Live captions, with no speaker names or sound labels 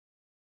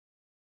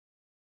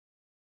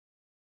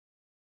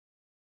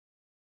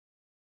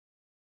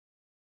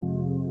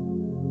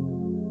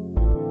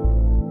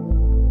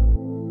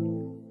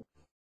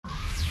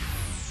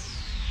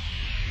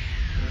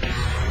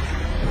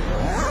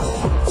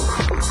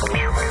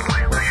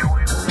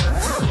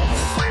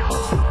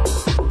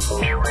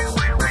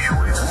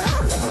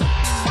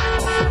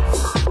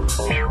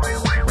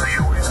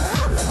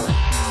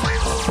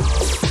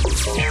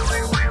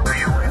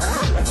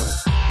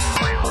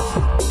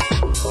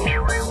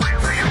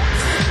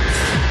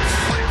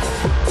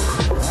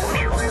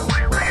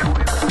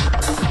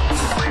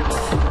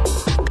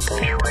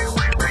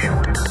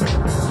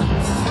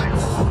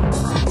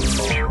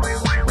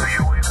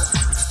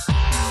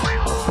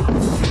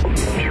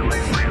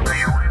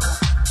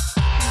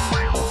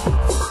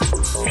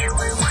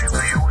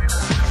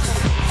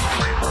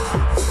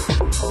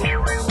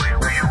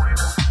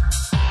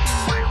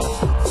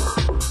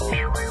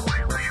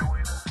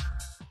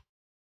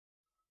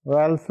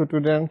Well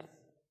students,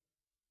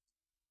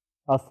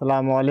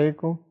 Assalamu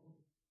alaikum.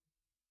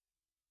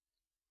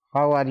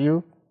 How are you?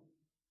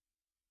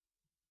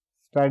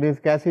 Studies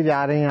कैसी जा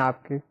रही हैं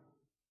आपकी?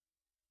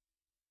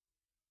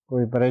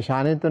 कोई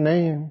परेशानी तो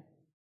नहीं है?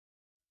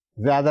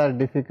 ज़्यादा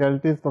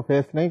डिफ़िकल्टीज तो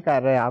फेस नहीं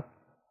कर रहे आप?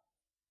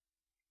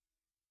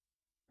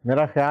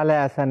 मेरा ख्याल है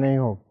ऐसा नहीं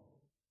हो,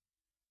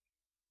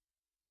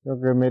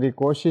 क्योंकि मेरी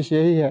कोशिश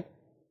यही है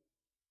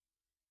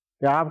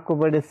कि आपको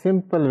बड़े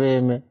सिंपल वे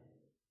में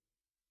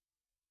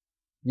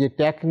ये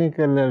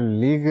टेक्निकल और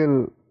लीगल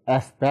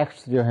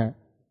एस्पेक्ट्स जो हैं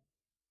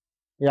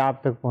ये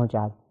आप तक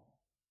पहुंचा दूं।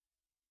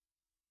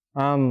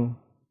 I'm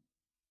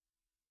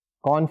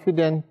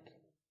confident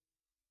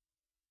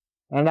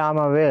and I'm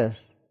aware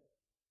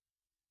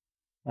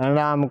and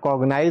I'm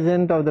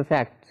cognizant of the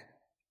fact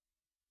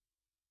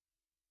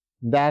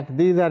that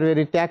these are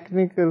very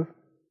technical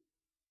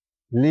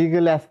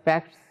legal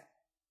aspects.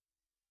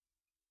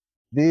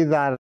 These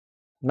are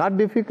not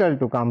difficult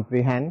to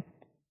comprehend,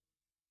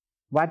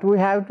 but we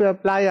have to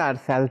apply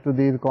ourselves to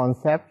these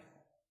concepts.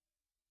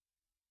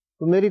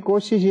 तो मेरी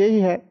कोशिश यही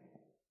है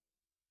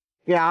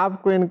कि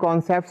आपको इन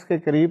concepts के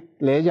करीब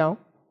ले जाऊं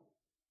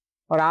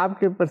और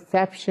आपके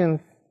perceptions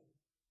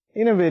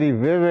in a very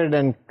vivid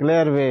and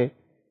clear way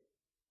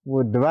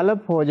वो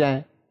डेवलप हो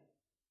जाएं,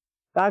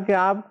 ताकि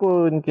आपको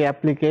इनके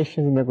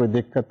एप्लीकेशन में कोई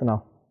दिक्कत ना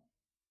हो।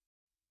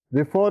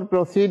 Before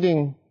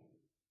proceeding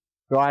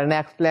to our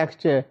next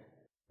lecture,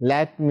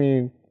 let me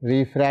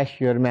refresh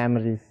your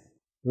memories.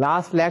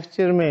 Last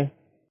lecture में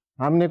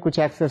हमने कुछ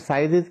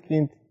एक्सरसाइजेज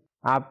की थी,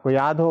 आपको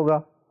याद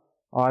होगा,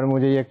 और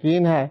मुझे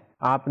यकीन है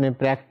आपने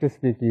प्रैक्टिस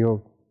भी की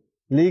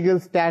होगी। Legal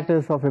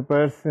status of a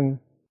person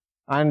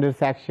under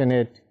section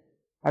 8।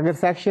 अगर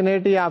सेक्शन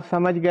 8 आप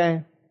समझ गए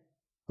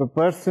तो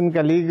पर्सन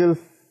का लीगल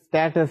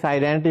स्टेटस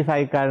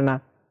आइडेंटिफाई करना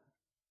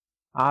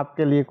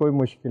आपके लिए कोई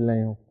मुश्किल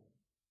नहीं हो।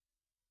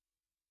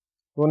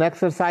 तो उन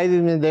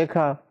एक्सरसाइज में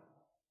देखा,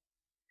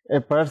 a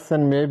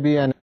person may be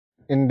an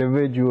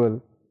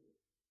individual,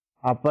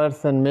 a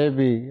person may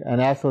be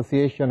an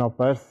association of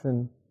person,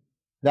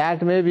 that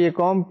may be a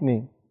company,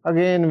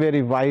 again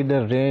very wider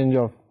range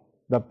of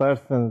the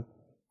persons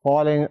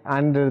falling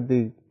under the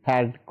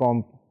head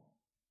company.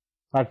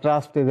 A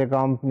trust is a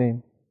company,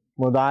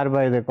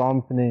 mudarba is a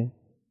company,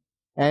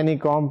 any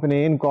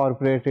company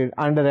incorporated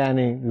under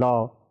any law,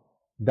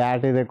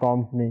 that is a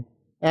company.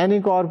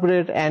 Any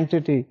corporate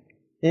entity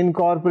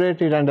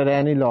incorporated under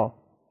any law,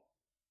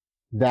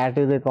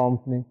 that is a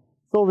company.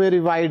 So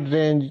very wide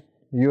range.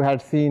 You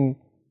had seen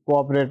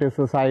cooperative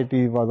society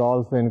was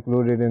also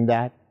included in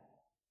that.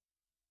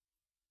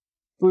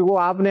 तो वो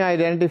आपने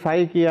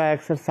identify किया,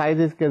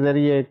 exercises के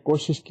जरिए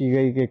कोशिश की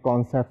गई कि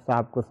कॉन्सेप्ट्स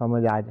आपको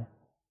समझ आ जाए।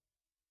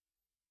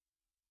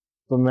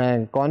 तो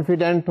मैं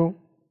कॉन्फिडेंट हूँ,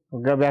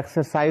 जब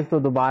एक्सरसाइज तो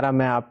दोबारा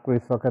मैं आपको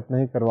इस वक्त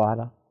नहीं करवा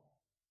रहा,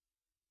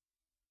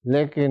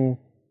 लेकिन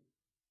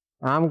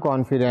I am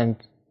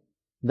confident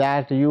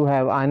that you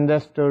have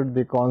understood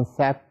the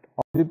concept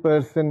of the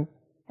person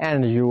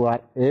and you are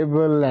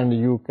able and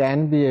you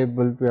can be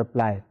able to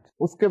apply it.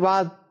 उसके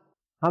बाद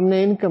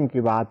हमने इनकम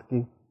की बात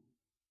की,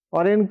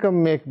 और इनकम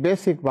में एक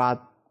बेसिक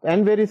बात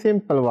and very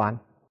simple one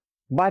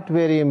but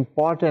very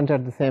important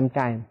at the same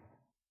time.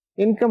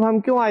 Income हम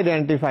क्यों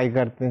आइडेंटिफाई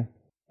करते हैं?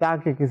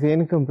 ताकि किसी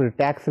इनकम पर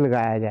टैक्स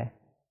लगाया जाए।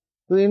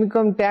 तो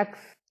इनकम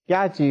टैक्स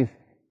क्या चीज़?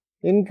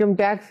 Income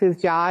tax is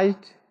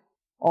charged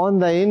on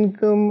the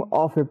income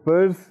of a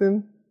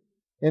person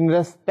in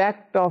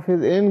respect of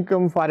his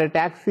income for a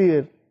tax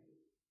year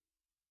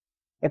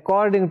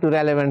according to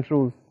relevant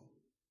rules.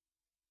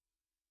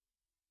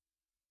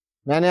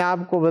 मैंने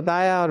आपको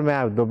बताया और मैं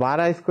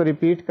दोबारा इसको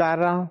रिपीट कर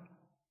रहा हूं।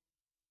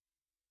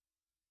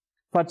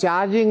 For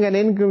charging an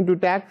income to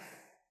tax,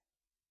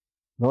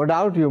 no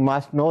doubt you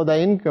must know the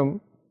income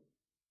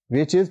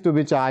which is to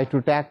be charged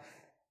to tax.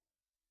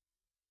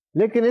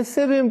 लेकिन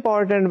इससे भी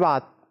इंपॉर्टेंट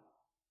बात,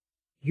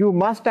 you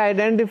must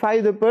identify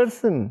the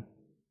person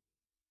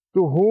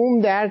to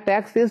whom that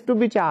tax is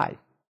to be charged.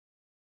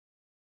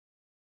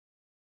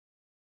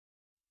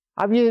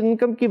 अब ये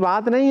income की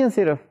बात नहीं है,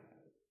 सिर्फ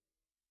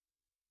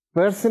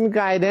पर्सन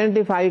का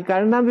आइडेंटिफाई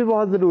करना भी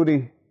बहुत जरूरी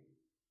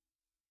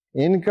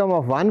है। Income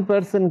of one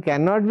person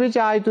can not be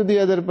charge to the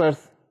other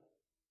person,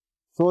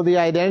 so the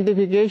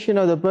identification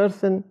of the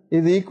person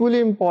is equally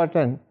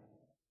important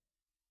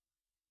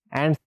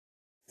and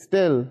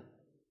still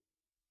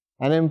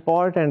an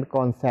important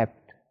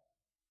concept.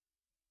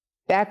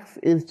 Tax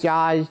is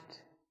charged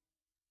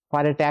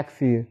for a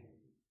tax year,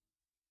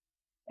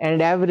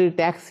 and every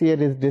tax year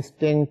is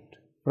distinct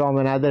from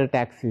another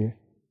tax year.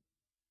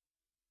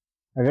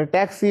 अगर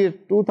tax year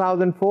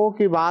 2004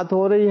 की बात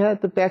हो रही है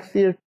तो tax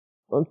year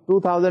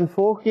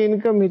 2004 की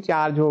income ही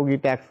charge होगी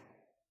tax.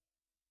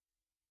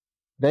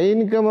 The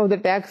income of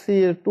the tax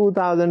year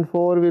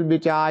 2004 will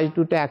be charged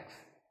to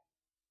tax.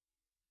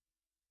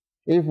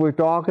 If we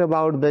talk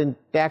about the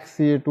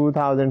tax year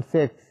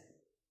 2006,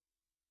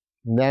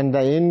 then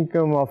the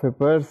income of a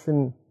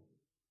person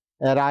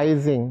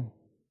arising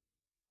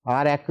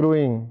or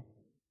accruing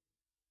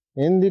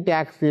in the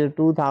tax year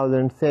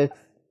 2006,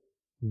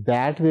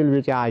 that will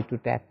be charged to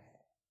tax.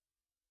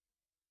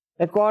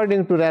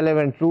 According to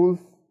relevant rules,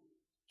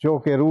 जो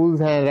कि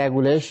rules हैं,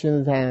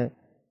 regulations हैं,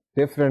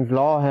 different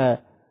law है,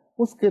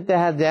 उसके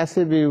तहत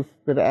जैसे भी उस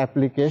पर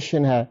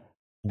एप्लीकेशन है,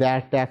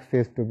 that tax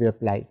is to be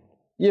applied.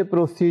 ये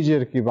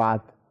प्रोसीजर की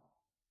बात,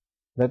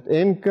 that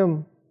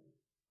income,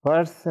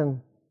 person,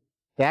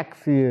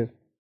 tax year,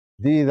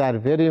 these are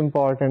very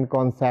important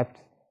concept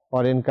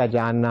और इनका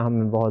जानना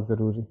हमें बहुत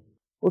ज़रूरी।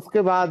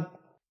 उसके बाद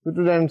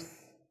स्टूडेंट्स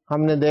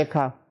हमने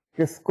देखा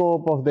कि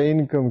स्कोप ऑफ द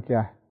इनकम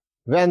क्या है,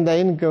 when the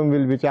income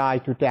will be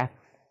charge to tax.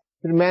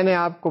 फिर मैंने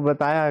आपको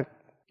बताया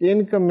कि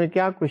इनकम में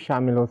क्या कुछ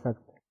शामिल हो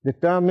सकता है। The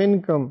term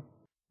income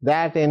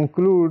that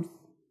includes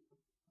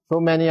so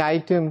many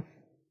items,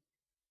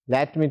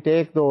 let me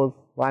take those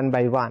one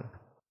by one,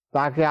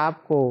 ताकि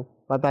आपको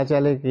पता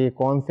चले कि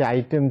कौन से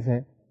आइटम्स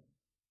हैं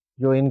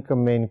जो इनकम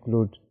में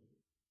include.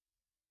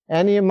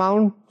 Any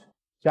amount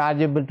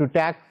chargeable to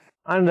tax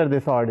under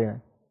this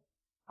ordinance.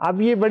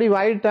 अब ये बड़ी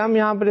वाइड टर्म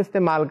यहाँ पर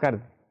इस्तेमाल कर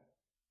दें,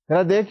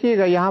 जरा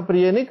देखिएगा, यहाँ पर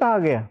ये नहीं कहा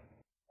गया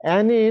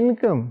any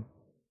income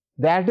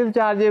that is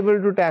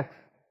chargeable to tax,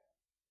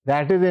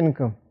 that is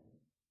income.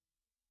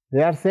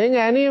 They are saying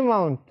any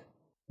amount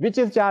which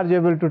is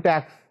chargeable to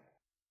tax,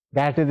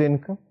 that is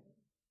income.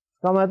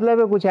 इसका मतलब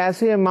है कुछ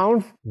ऐसे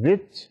amounts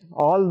which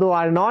although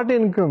are not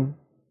income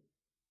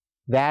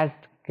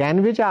that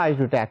can be charge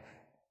to tax.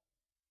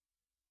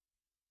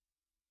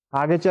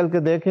 आगे चल के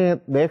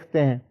देखते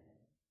हैं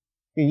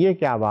कि ये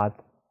क्या बात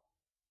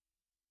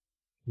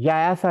या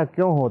ऐसा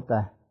क्यों होता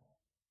है।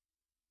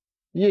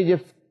 ये जब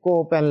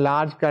स्कोप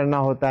एनलार्ज करना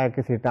होता है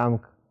किसी टर्म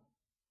का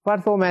फॉर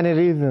सो मैनी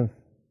रीजंस,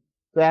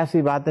 तो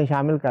ऐसी बातें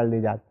शामिल कर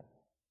ली जाती,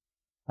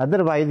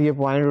 अदरवाइज ये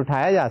पॉइंट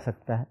उठाया जा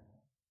सकता है।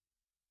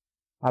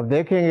 अब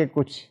देखेंगे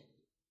कुछ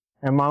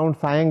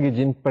अमाउंट्स आएंगे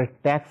जिन पर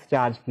टैक्स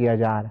चार्ज किया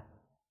जा रहा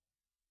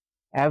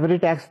है। Every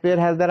tax payer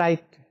has the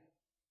right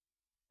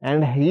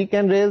and he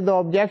can raise the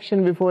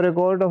objection before a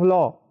court of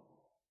law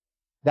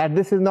that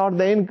this is not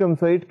the income,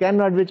 so it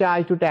cannot be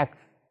charged to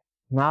tax.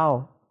 Now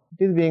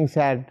it is being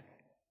said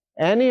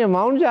any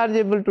amount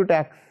chargeable to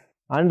tax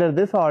under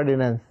this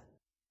ordinance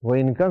वो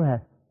income है,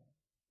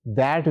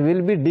 that will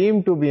be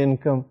deemed to be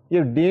income।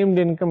 ये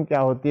deemed income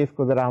क्या होती है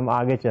इसको जरा हम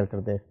आगे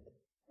चलकर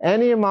देखते।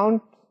 Any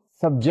amount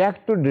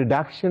subject to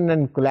deduction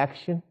and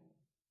collection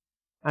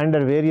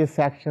under various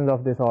sections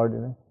of this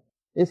ordinance।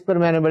 इस पर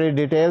मैंने बड़ी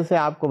डिटेल से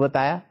आपको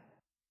बताया।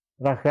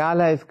 मेरा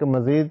ख्याल है इसको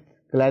मज़ीद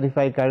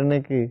क्लैरिफाई करने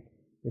की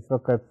इस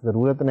वक्त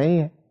ज़रूरत नहीं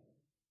है,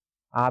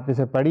 आप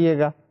इसे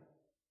पढ़िएगा।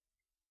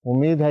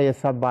 उम्मीद है ये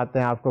सब बातें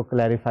आपको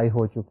क्लैरिफाई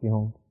हो चुकी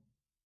होंगी।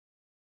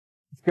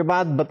 इसके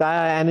बाद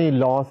बताया any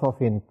loss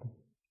of income.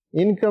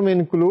 Income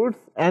includes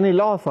any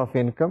loss of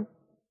income.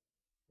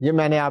 ये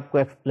मैंने आपको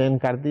एक्सप्लेन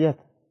कर दिया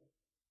था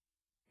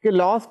कि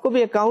लॉस को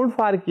भी अकाउंट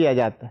फॉर किया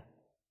जाता है।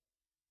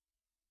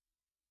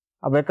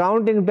 अब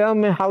अकाउंटिंग टर्म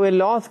में how a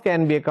loss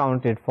can be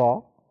accounted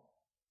for,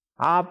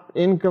 आप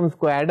इनकम्स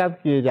को ऐड अप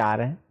किए जा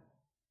रहे हैं,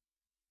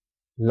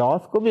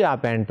 लॉस को भी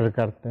आप एंटर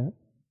करते हैं,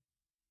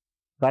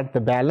 but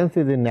the balance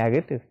is in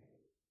negative.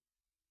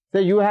 So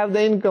you have the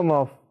income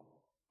of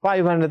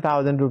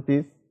 500,000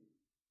 rupees,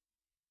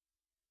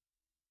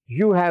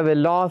 you have a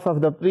loss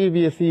of the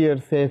previous year,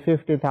 say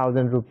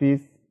 50,000 rupees,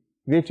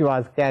 which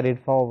was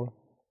carried forward।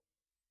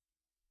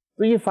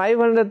 तो ये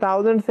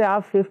 500,000 से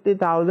आप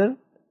 50,000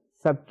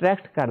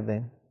 सब्ट्रैक्ट कर दें।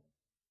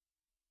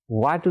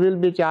 What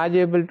will be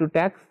chargeable to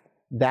tax?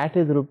 That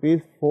is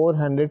rupees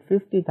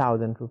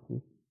 450,000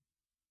 rupees।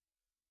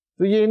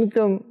 तो ये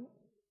income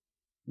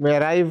में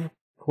arrive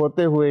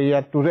होते हुए या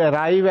to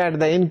arrive at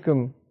the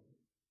income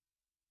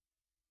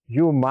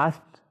you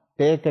must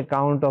take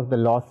account of the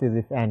losses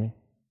if any.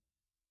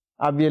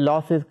 अब ये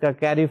लॉसेज का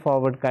कैरी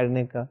फॉरवर्ड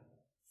करने का,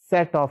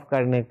 सेट ऑफ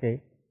करने के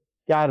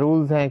क्या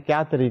रूल्स हैं,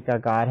 क्या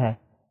तरीकाकार है,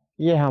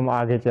 ये हम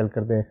आगे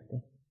चलकर देखते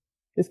हैं।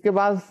 इसके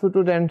बाद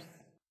students,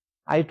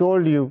 I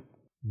told you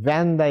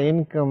when the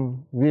income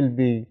will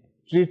be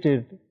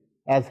treated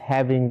as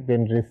having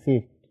been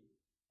received।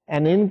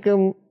 An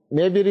income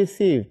may be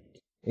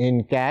received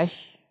in cash,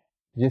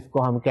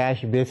 जिसको हम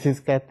cash basis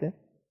कहते हैं,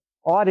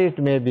 or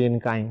it may be in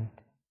kind।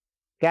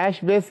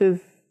 Cash basis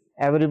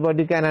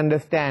everybody can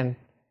understand,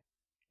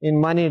 in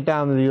money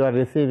terms you are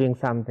receiving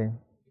something,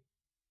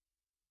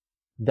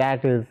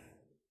 that is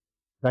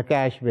the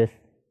cash basis।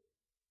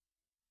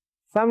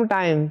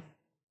 Sometimes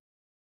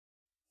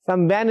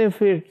some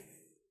benefits,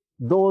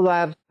 those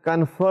are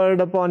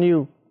conferred upon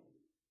you,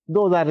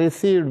 those are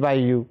received by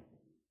you।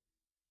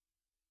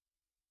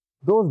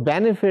 Those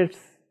benefits,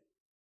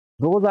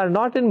 those are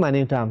not in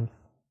money terms।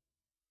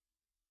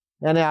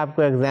 मैंने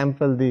आपको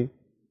example दी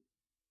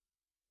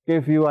कि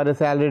if you R A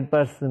salaried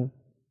person,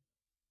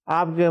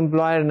 आपके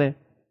employer ने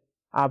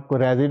आपको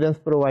residence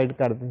provide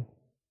कर दी,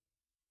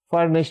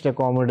 furnished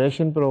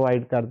accommodation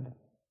provide कर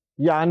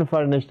दी या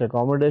unfurnished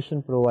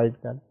accommodation provide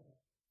कर दी।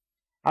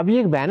 अब ये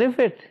एक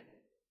benefit,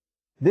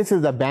 this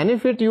is the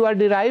benefit you are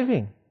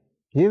deriving,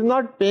 he is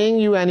not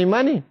paying you any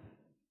money.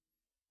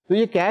 तो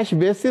ये कैश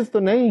बेसिस तो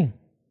नहीं,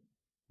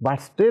 but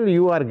still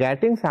you are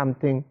getting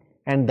something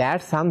and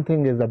that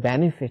something is the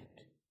benefit.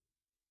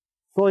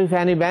 So if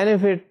any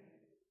benefit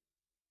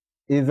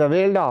is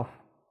availed of,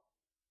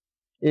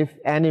 if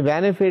any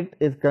benefit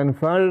is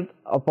conferred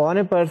upon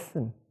a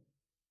person,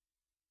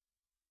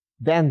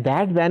 then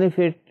that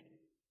benefit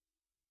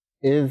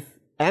is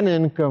an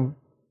income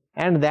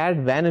and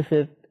that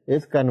benefit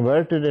is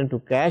converted into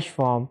cash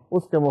form.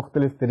 उसके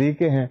मुख्तलिफ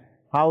तरीके हैं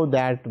how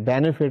that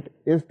benefit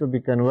is to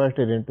be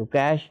converted into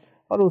cash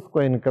और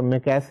उसको income में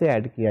कैसे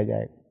add किया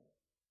जाएगा.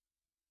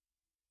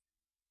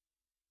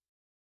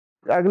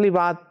 अगली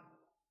बात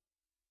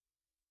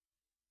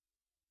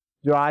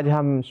जो आज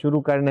हम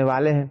शुरू करने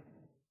वाले हैं,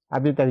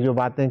 अभी तक जो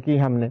बातें की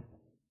हमने,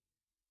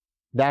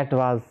 that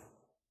was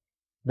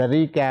the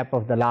recap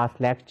of the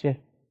last lecture.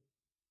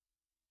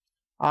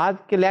 आज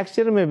के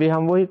लेक्चर में भी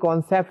हम वही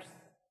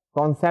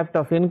कॉन्सेप्ट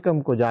ऑफ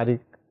इनकम को जारी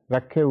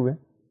रखे हुए.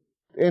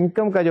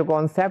 इनकम का जो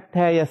कॉन्सेप्ट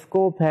है या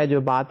स्कोप है,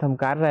 जो बात हम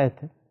कर रहे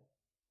थे,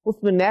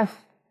 उसमें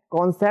नेक्स्ट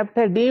कॉन्सेप्ट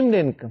है डीम्ड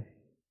इनकम.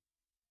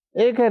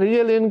 एक है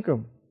real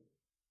income,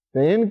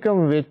 the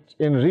income which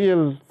in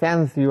real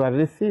sense you are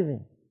receiving.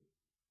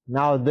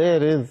 Now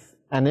there is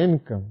an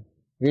income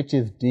which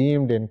is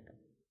deemed income.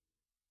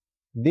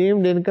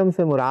 Deemed income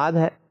से मुराद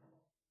है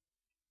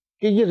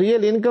कि ये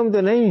रियल इनकम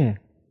तो नहीं है,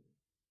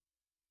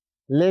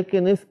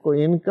 लेकिन इसको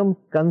इनकम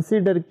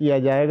कंसीडर किया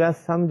जाएगा,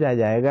 समझा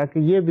जाएगा कि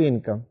ये भी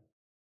इनकम.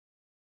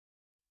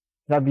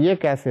 अब ये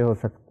कैसे हो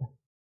सकता है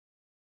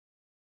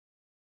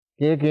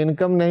कि एक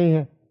इनकम नहीं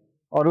है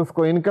और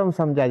उसको इनकम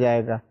समझा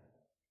जाएगा?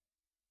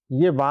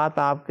 ये बात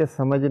आपके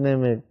समझने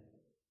में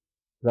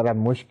ज़रा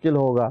मुश्किल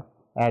होगा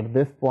एट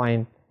दिस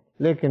पॉइंट,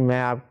 लेकिन मैं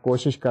आप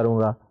कोशिश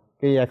करूंगा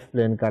कि ये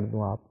एक्सप्लेन कर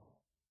दूं आप.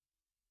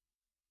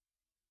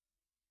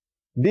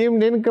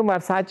 Deemed income are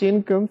such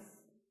incomes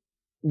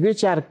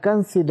which are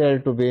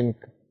considered to be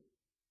income.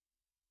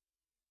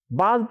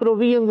 बाद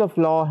प्रोविजंस ऑफ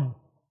लॉ हैं,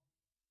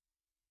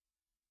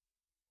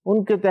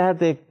 उनके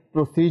तहत एक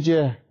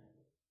प्रोसीजर है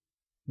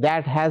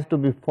that has to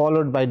be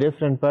followed by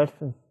different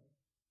persons.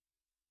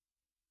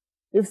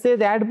 If say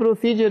that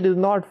procedure is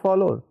not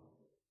followed,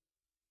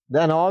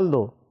 then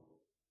although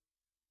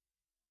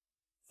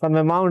some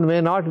amount may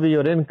not be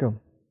your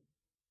income,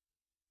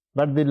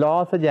 but the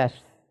law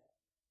suggests,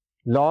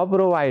 law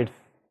provides,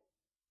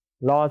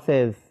 law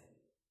says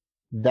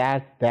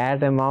that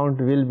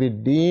amount will be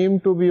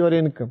deemed to be your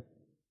income.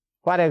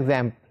 For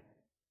example,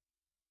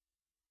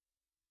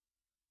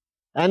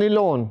 any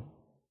loan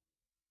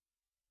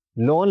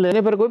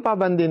लेने पर कोई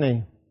पाबंदी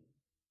नहीं.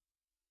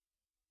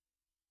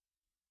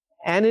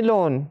 Any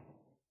loan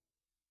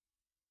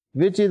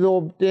which is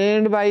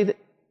obtained by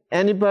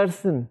any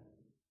person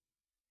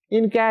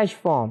in cash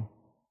form,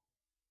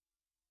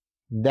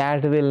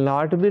 that will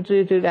not be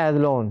treated as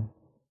loan.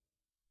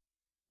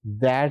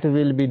 That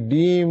will be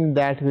deemed,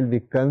 that will be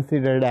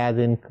considered as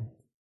income.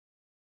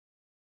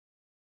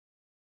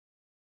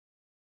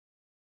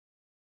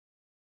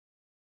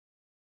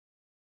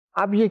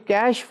 अब ये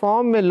cash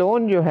form में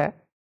loan जो है,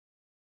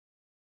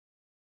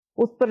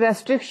 उस पर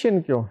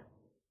restriction क्यों है?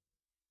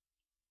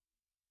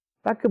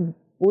 ताकि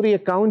पूरी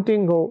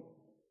अकाउंटिंग हो,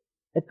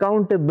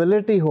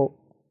 अकाउंटेबिलिटी हो.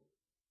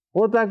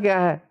 होता क्या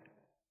है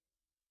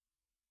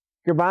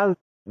कि बाज़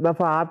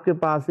दफा आपके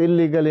पास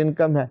इलीगल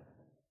इनकम है,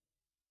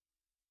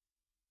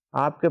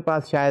 आपके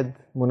पास शायद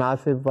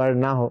मुनासिब वर्ड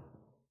ना हो.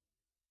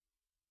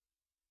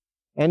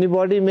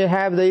 Anybody may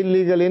have the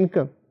illegal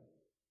income,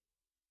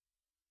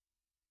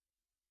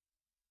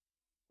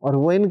 और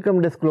वो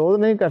इनकम डिस्क्लोज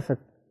नहीं कर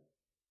सकते,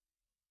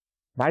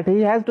 but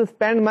he has to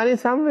spend money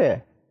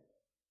somewhere.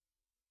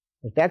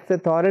 The tax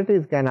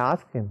authorities can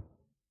ask him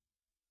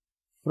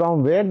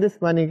from where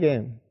this money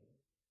came,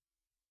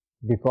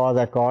 because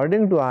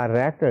according to our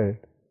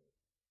record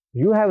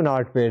you have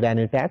not paid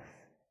any tax,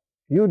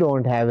 you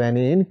don't have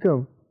any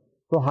income,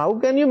 so how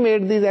can you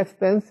make these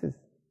expenses?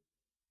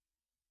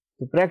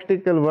 तो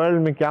practical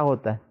world में क्या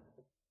होता है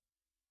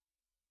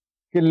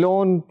कि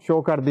loan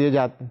show कर दिए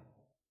जाते हैं,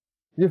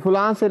 जी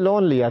फलां से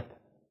लोन लिया था.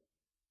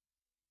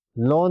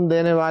 लोन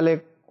देने वाले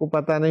को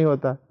पता नहीं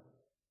होता,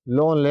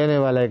 लोन लेने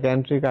वाला एक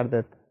एंट्री कर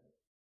देता.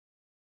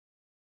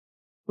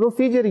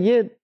 प्रोसीजर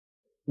ये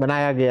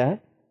बनाया गया है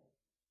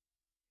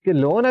कि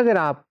लोन अगर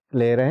आप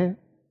ले रहे हैं,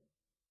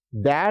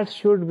 that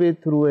should be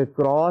through a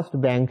crossed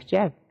bank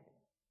cheque.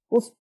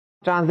 उस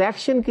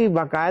ट्रांजैक्शन की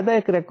बाकायदा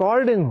एक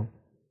रिकॉर्डिंग हो,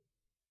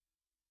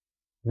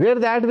 where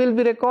that will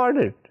be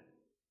recorded.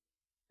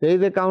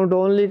 Saving account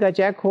only का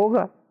चेक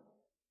होगा.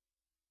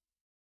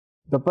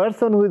 The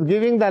person who is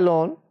giving the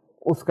loan,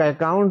 उसका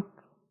account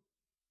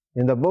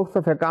in the books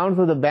of accounts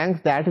of the bank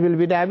that will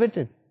be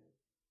debited,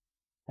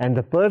 and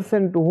the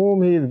person to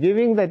whom he is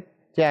giving the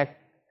check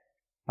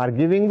or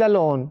giving the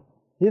loan,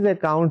 his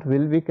account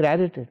will be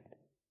credited.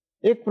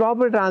 एक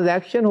proper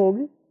transaction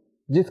होगी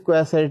जिसको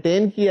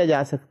ascertain किया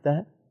जा सकता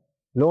है.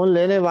 Loan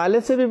लेने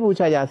वाले से भी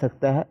पूछा जा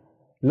सकता है,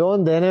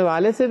 लोन देने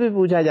वाले से भी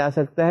पूछा जा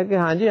सकता है कि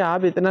हाँ जी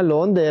आप इतना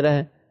लोन दे रहे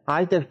हैं,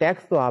 आज तक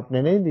टैक्स तो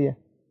आपने नहीं दिया,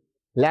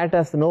 let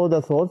us know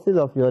the sources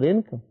of your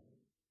income.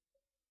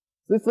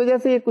 तो इस वजह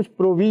से ये कुछ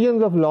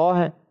प्रोविजंस ऑफ लॉ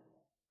है,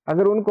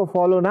 अगर उनको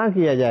फॉलो ना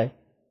किया जाए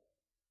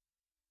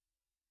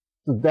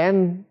तो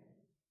then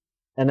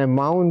an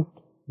amount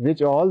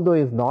which although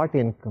is not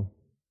income,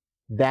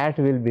 that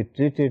will be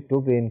treated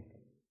to be income.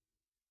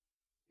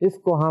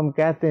 इसको हम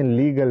कहते हैं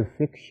लीगल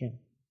फिक्शन.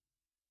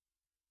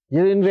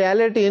 ये इन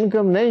रियलिटी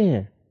इनकम नहीं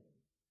है.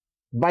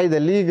 By the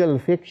legal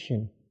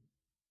fiction,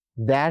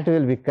 that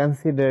will be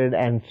considered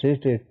and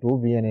treated to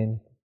be an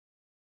income.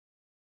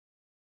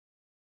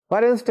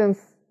 For instance,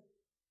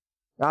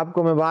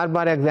 आपको मैं बार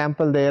बार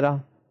example दे रहा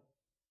हूं,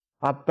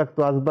 अब तक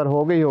तो अजबर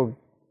हो गई होगी.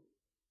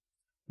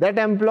 That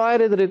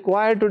employer is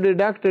required to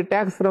deduct a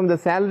tax from the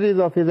salaries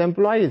of his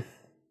employees.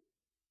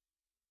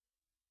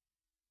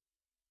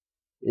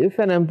 If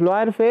an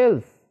employer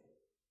fails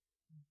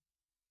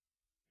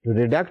to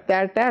deduct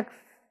that tax,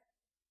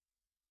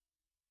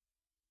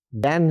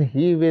 then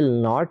he will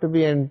not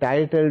be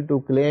entitled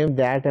to claim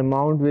that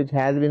amount which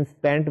has been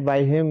spent by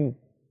him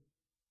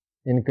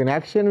in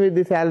connection with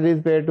the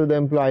salaries paid to the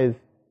employees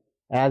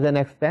as an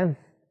expense.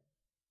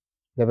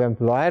 जब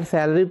employer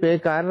salary पे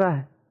कर रहा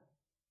है,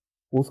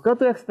 उसका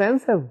तो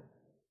expense है,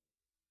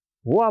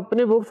 वो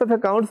अपने बुक्स ऑफ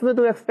अकाउंट्स में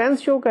तो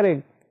एक्सपेंस शो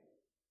करेगा.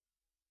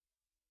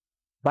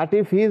 But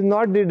if he is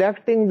not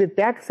deducting the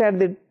tax at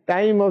the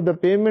time of the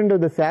payment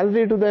of the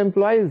salary to the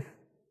employees,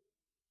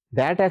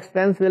 that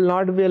expense will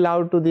not be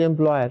allowed to the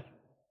employer.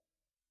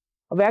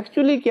 अब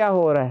actually क्या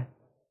हो रहा है?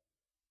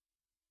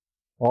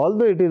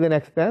 Although it is an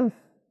expense,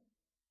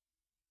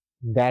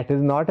 that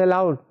is not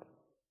allowed.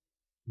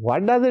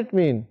 What does it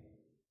mean?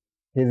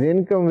 His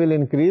income will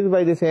increase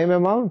by the same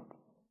amount.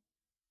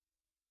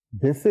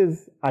 This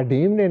is a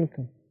deemed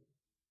income.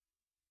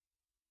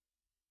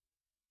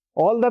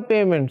 All the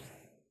payments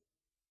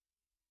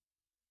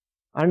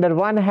under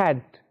one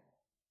head,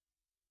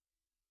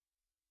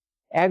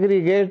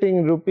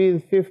 aggregating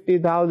rupees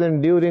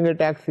 50,000 during a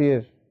tax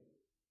year,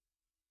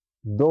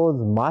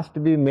 those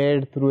must be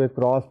made through a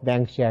cross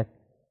bank check.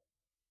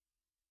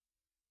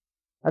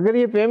 अगर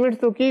ये payment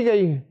तो की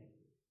गई है,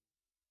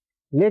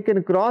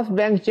 लेकिन cross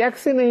bank cheque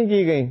से नहीं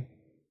की गई,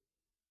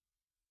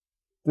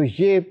 तो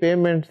ये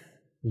पेमेंट्स,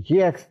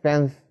 ये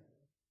expense,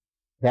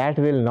 that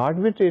will not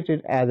be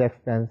treated as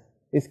expense.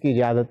 इसकी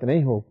इजाजत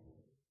नहीं होगी.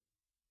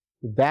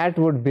 That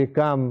would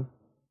become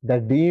the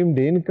deemed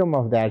income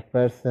of that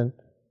person.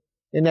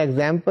 In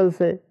example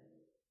से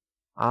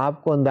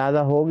आपको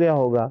अंदाजा हो गया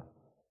होगा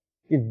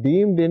कि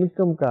डीम्ड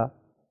इनकम का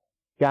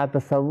क्या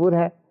तस्वुर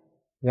है.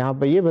 यहाँ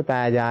पर यह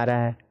बताया जा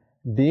रहा है,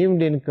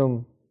 deemed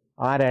income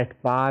are at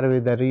par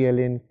with the real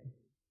income.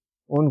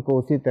 उनको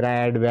उसी तरह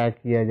ऐड बैक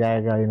किया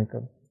जाएगा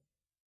इनकम.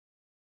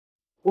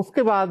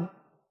 उसके बाद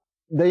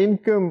the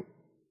income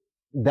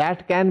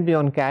that can be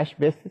on cash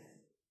basis.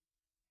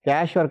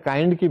 Cash और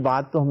काइंड की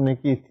बात तो हमने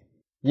की थी,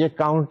 ये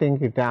काउंटिंग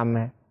की टर्म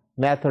है.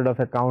 मेथड ऑफ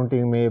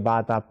अकाउंटिंग में ये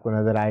बात आपको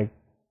नजर आएगी.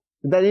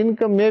 The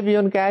income may be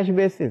on cash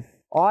basis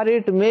और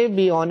it may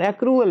be on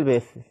accrual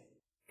basis.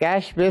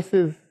 Cash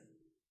basis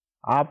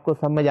आपको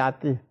समझ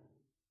आती है,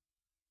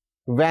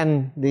 when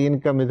the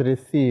income is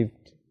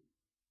received.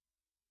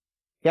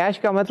 Cash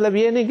का मतलब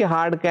ये नहीं कि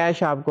हार्ड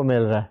कैश आपको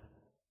मिल रहा है.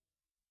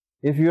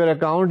 If your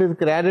account is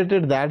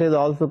credited, that is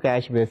also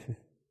cash basis.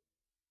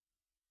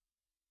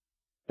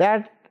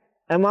 That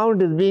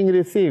amount is being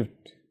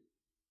received.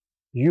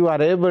 You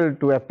are able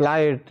to apply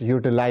it,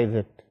 utilize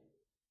it,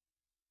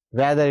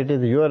 whether it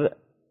is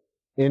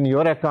in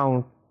your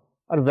account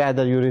or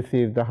whether you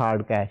receive the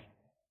hard cash.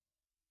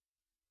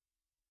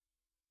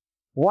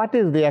 What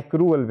is the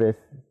accrual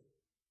basis?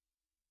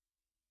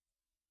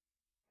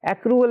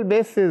 Accrual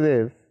basis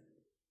is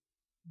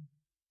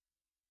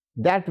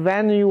that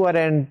when you are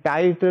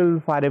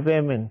entitled for a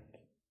payment,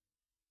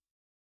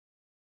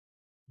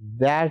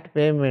 that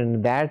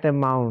payment, that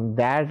amount,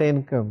 that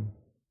income,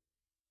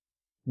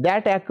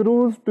 that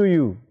accrues to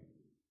you,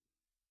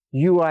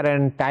 you are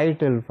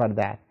entitled for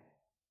that.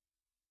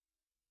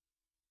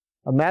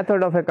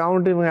 Method of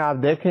accounting में आप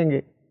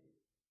देखेंगे,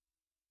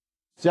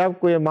 जब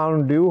कोई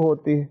amount due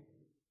होती है,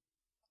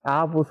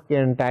 आप उसके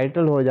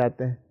entitle हो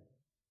जाते हैं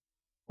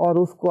और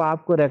उसको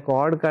आपको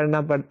रिकॉर्ड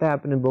करना पड़ता है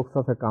अपने books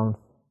of accounts.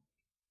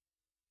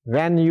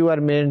 When you are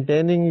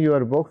maintaining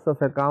your books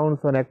of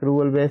accounts on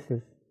accrual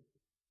basis,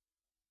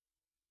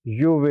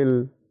 you will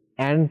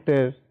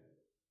enter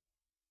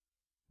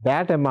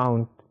that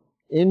amount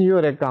in your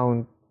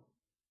account,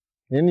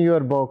 in your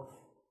books,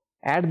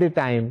 at the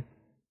time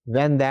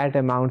when that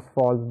amount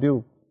falls due.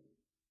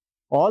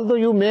 Although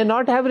you may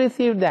not have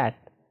received that,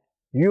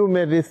 you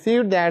may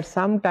receive that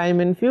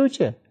sometime in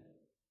future,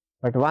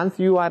 but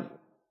once you are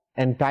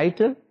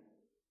entitled,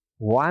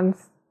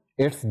 once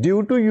it's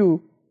due to you,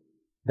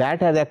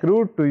 that has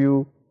accrued to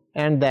you,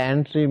 and the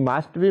entry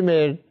must be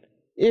made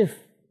if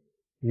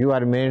you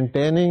are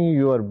maintaining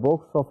your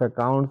books of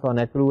accounts on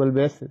accrual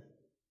basis.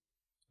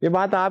 ये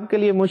बात आपके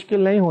लिए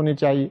मुश्किल नहीं होनी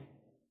चाहिए,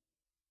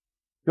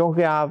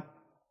 क्योंकि आप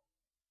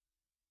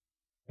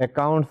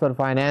अकाउंट्स और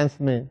फाइनेंस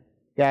में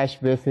कैश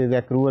बेसिस,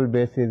 एक्रूअल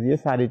बेसिस, ये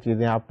सारी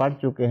चीजें आप पढ़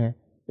चुके हैं.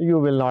 You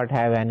will not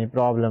have any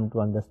problem to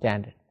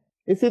understand it.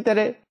 इसी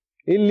तरह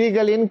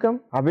इलीगल इनकम.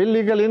 अब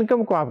इलीगल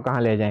इनकम को आप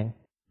कहाँ ले जाएंगे?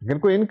 अगर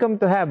कोई इनकम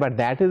तो है, but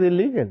that is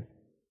illegal,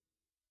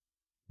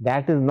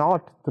 that is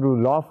not through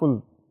lawful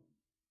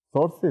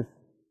sources.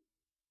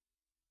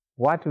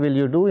 What will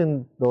you do in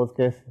those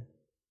cases?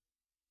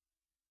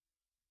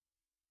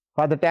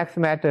 For the tax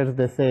matters,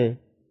 they say,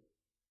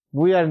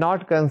 we are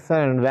not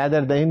concerned whether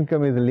the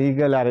income is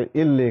legal or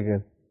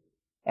illegal.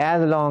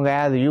 As long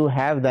as you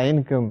have the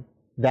income,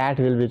 that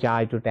will be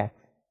charged to tax.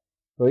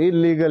 So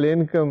illegal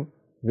income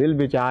will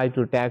be charged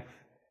to tax.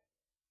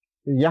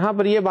 यहाँ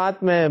पर ये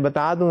बात मैं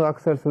बता दूं,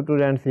 अक्सर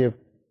students ये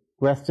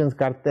questions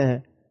करते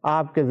हैं,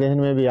 आपके जहन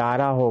में भी आ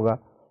रहा होगा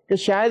कि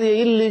शायद ये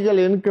इलीगल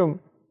इनकम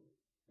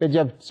पे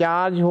जब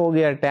चार्ज हो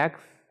गया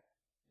टैक्स,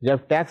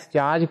 जब टैक्स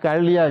चार्ज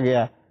कर लिया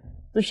गया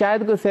तो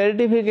शायद कोई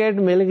सर्टिफिकेट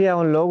मिल गया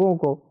उन लोगों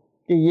को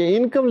कि ये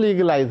इनकम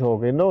लीगलाइज हो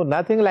गई. No,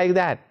 nothing like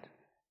that.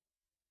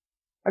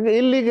 अगर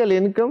illegal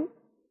income,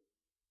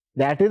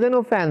 that is an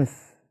offence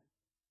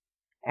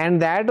and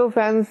that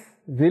offence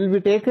will be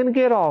taken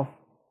care of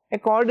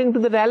according to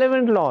the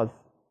relevant laws.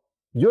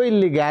 जो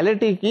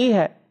इलीगैलिटी की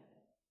है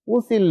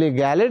उस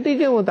इलीगैलिटी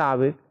के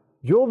मुताबिक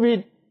जो भी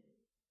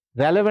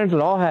रेलेवेंट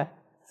लॉ है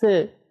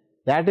say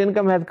that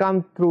income has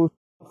come through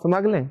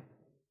smuggling.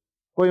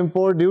 कोई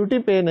इंपोर्ट ड्यूटी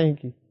पे नहीं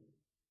की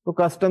तो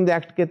कस्टम्स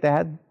एक्ट के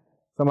तहत,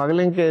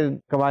 स्मगलिंग के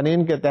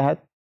कवानीन के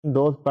तहत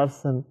those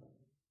person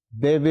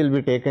they will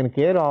be taken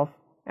care of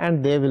and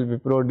they will be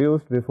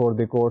produced before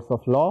the courts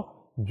of law.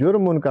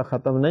 जुर्म उनका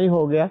खत्म नहीं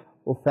हो गया,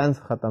 ऑफेंस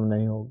खत्म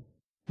नहीं हो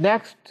गया.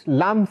 Next,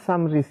 lump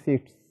some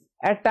receipts.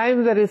 Eight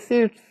times the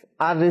receipts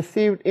are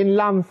received in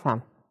lump सम.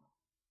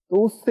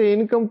 तो उससे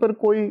इनकम पर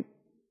कोई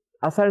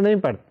असर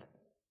नहीं पड़ता.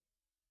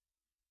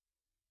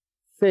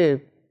 से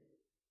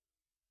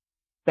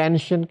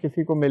पेंशन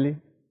किसी को मिली,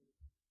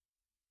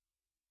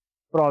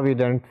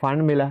 प्रोविडेंट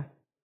फंड मिला,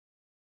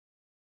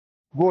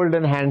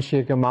 गोल्डन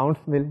हैंडशेक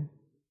अमाउंट्स मिले,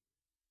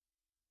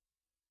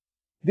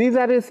 these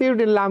are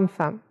received in lump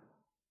सम.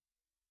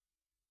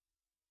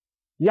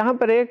 यहां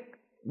पर एक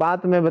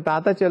बात मैं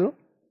बताता चलूं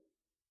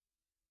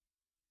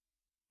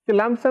कि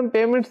लम सम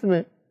पेमेंट्स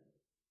में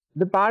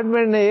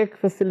डिपार्टमेंट ने एक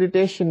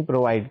फैसिलिटेशन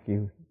प्रोवाइड की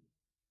हुई.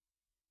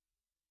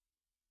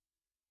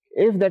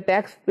 If the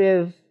tax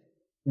payer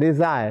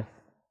desires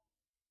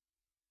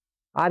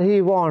or he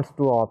wants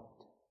to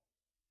opt,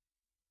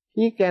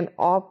 he can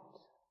opt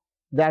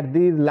that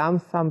these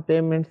lump sum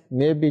payments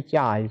may be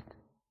charged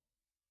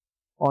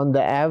on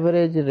the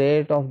average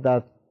rate of the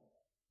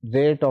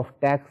rate of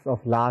tax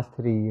of last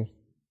 3 years.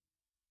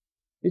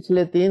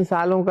 पिछले 3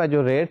 सालों का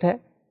जो rate है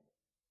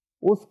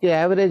उसके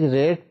average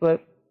rate पर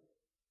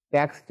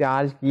tax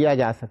charge किया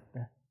जा सकता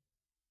है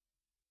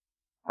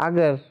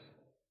अगर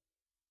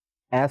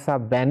ऐसा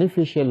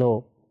बेनिफिशियल हो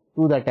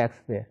टू द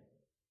टैक्स पेयर.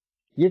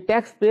 ये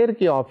टैक्स पेयर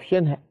की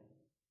ऑप्शन है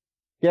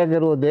कि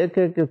अगर वो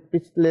देखे कि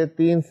पिछले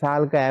 3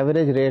 साल का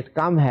एवरेज रेट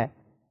कम है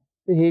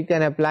तो he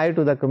can apply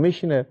to the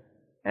commissioner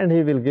and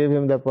he will give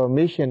him the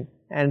permission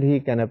and he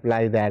can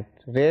apply that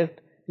rate.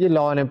 ये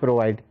लॉ ने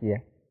प्रोवाइड किया.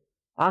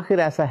 आखिर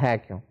ऐसा है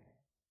क्यों?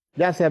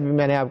 जैसे अभी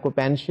मैंने आपको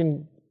पेंशन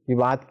की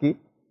बात की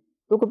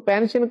तो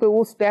पेंशन को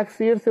उस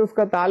टैक्स ईयर से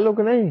उसका ताल्लुक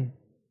नहीं.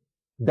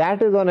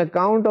 That is on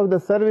account of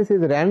the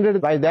services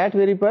rendered by that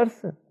very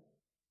person.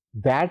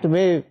 That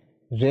में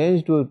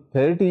range to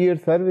 30 year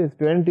service,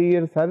 20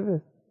 year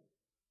service.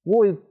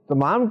 वो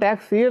तमाम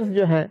टैक्स ईयर्स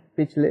जो हैं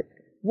पिछले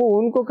वो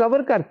उनको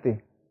कवर करते.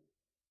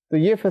 तो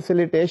ये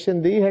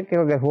फैसिलिटेशन दी है कि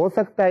अगर हो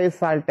सकता है इस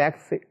साल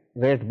टैक्स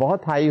रेट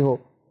बहुत हाई हो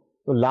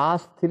तो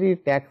लास्ट 3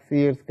 टैक्स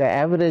ईयर्स का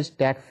average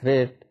tax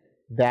rate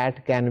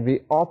that can be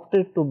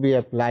opted to be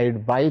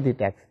applied by the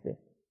tax payer.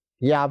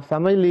 ये आप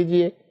समझ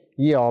लीजिए,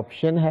 ये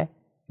ऑप्शन है,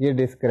 ये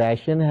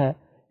डिस्क्रेशन है,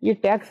 ये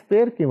टैक्स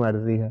पेयर की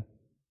मर्जी है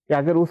कि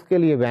अगर उसके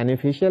लिए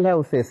बेनिफिशियल है,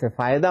 उसे इससे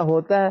फायदा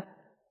होता है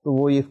तो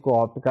वो इसको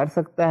ऑप्ट कर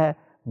सकता है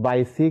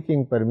bye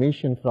seeking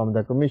permission from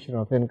the commission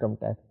of income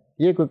tax.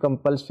 ये कोई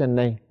कंपल्शन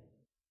नहीं.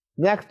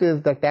 Next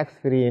is the tax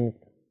free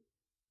income.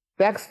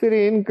 Tax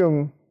free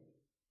income,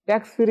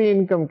 tax free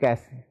income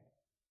कैसे?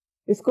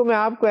 इसको मैं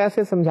आपको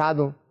ऐसे समझा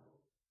दूं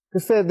कि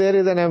से there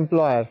is an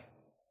employer,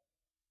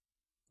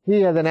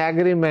 he has an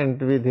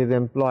agreement with his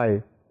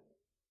employ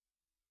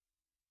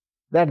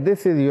that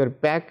this is your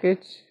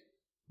package,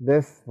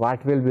 this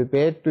what will be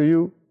paid to you.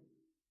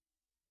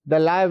 The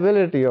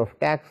liability of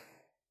tax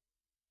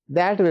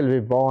that will be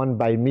borne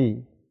by me.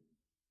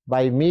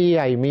 By me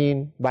I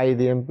mean by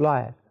the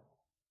employer.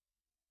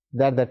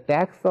 That the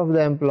tax of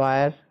the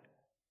employer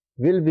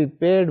will be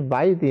paid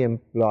by the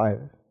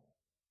employer.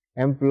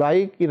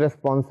 Employee की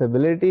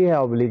responsibility है,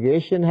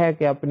 obligation है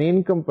कि अपनी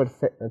income पर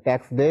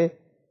tax दे.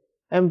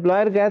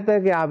 Employer कहता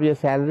है कि आप ये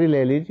सैलरी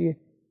ले लीजिए,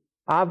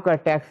 आपका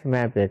टैक्स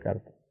मैं पे कर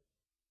दूं.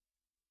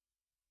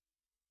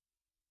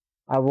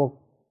 अब वो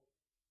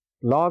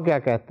लॉ क्या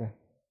कहता है?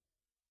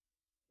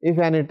 If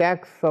any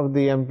tax of the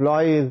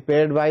employ is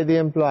paid by the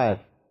employer,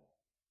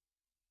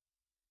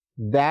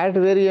 that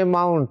very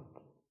amount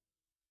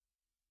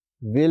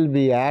will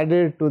be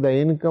added to the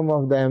income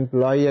of the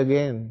employ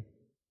again.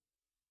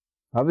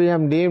 अभी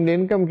हम डीम्ड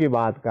इनकम की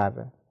बात कर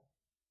रहे हैं.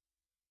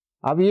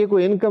 अब ये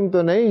कोई इनकम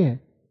तो नहीं है,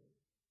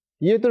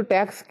 ये तो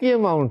टैक्स की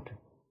अमाउंट है.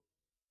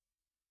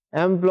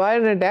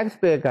 एम्प्लॉयर ने टैक्स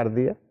पे कर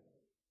दिया,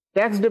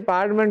 टैक्स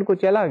डिपार्टमेंट को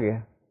चला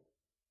गया.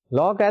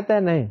 लॉ कहता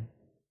है नहीं,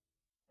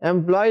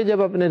 एम्प्लॉय जब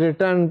अपने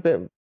रिटर्न पे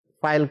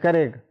फाइल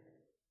करेगा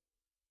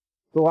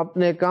तो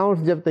अपने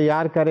अकाउंट्स जब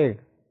तैयार करे,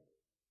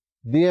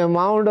 the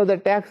amount of the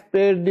tax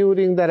paid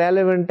during the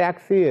relevant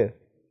tax year,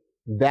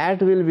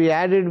 that will be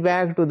added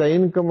back to the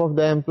income of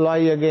the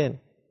employee again.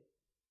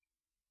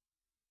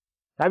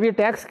 अब ये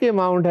टैक्स की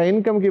अमाउंट है,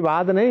 इनकम की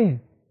बात नहीं.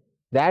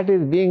 That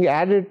is being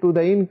added to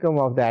the income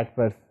of that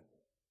person.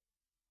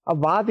 अब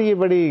बात ये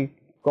बड़ी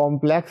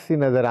कॉम्प्लेक्स सी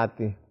नजर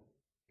आती है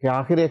कि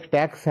आखिर एक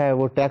टैक्स है,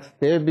 वो टैक्स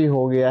पे भी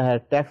हो गया है,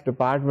 टैक्स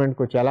डिपार्टमेंट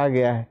को चला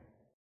गया है,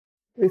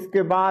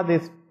 इसके बाद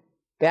इस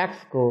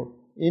टैक्स को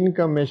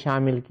इनकम में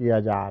शामिल किया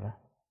जा रहा है.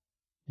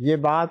 ये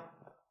बात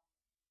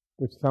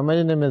कुछ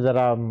समझने में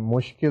ज़रा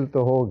मुश्किल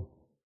तो होगी,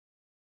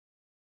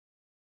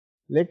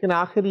 लेकिन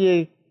आखिर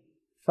ये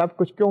सब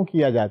कुछ क्यों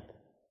किया जाता है?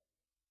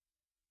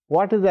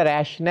 What is the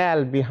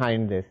rationale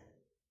behind this?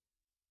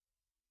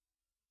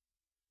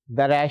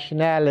 The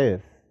rationale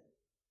is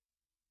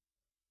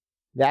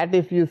that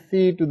if you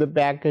see to the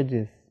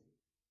packages,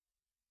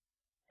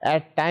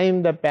 at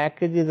times the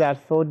packages are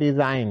so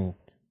designed.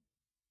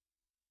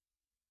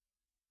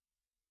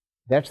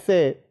 Let's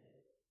say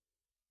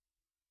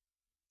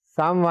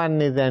someone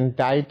is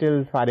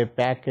entitled for a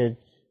package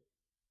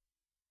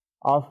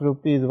of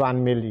rupees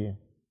 1 million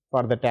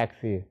for the tax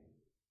year.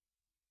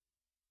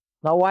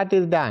 Now what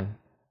is done?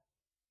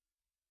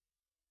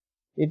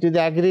 It is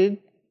agreed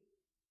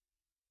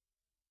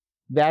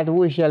that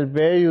we shall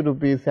pay you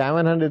rupees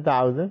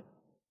 700,000,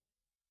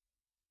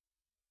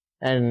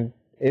 and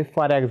if,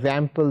 for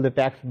example, the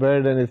tax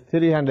burden is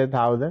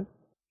 300,000,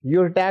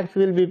 your tax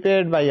will be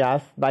paid by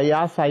us. By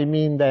us I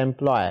mean the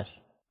employer.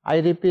 I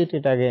repeat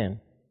it again.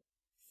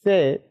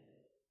 Say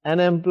an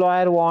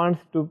employer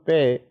wants to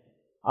pay,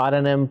 or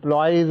an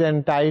employee is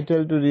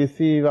entitled to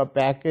receive a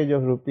package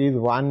of rupees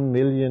 1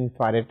 million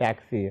for a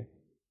tax year.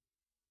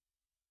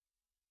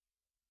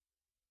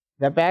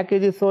 The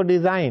package is so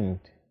designed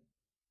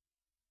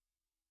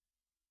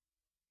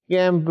कि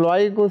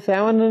employ को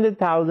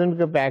 700,000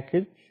 का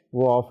package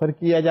वो offer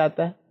किया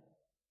जाता है,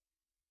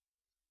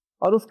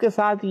 और उसके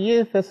साथ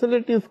ये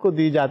फैसिलिटी उसको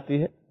दी जाती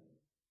है,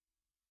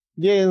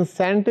 ये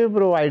इंसेंटिव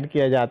प्रोवाइड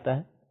किया जाता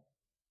है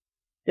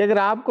कि अगर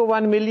आपको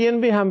 1 मिलियन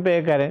भी हम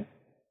पे करें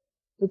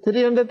तो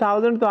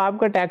 300,000 तो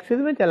आपका टैक्सेस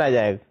में चला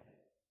जाएगा,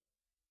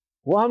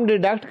 वो हम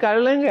डिडक्ट कर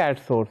लेंगे at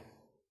source.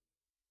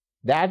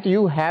 That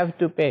you have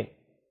to पे.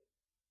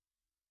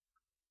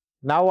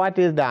 Now what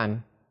is done?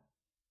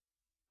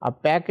 A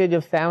package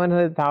of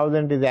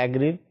 700,000 is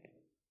agreed,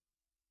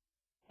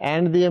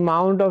 and the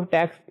amount of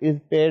tax is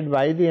paid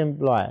by the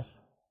employer.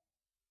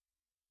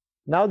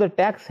 Now the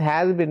tax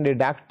has been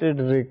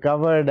deducted,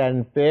 recovered,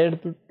 and paid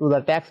to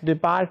the tax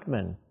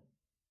department.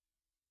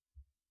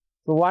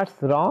 So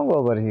what's wrong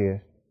over here?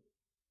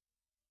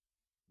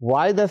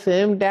 Why the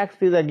same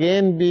tax is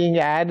again being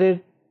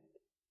added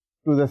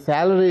to the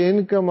salary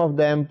income of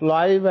the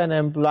employee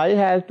when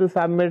employee has to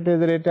submit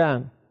his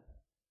return?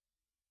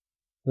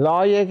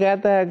 Law ये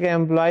कहता है कि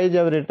employ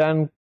जब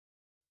return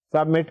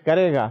submit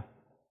करेगा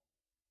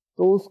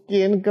तो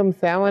उसकी income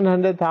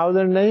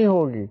 700,000 नहीं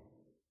होगी.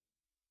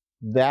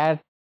 That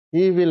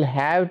he will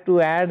have to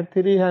add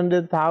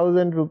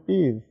 300,000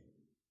 rupees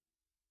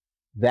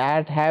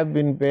that have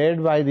been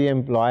paid by the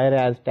employer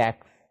as tax.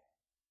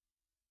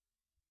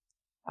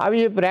 अब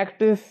ये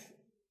प्रैक्टिस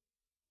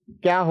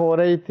क्या हो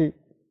रही थी,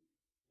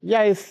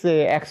 या इससे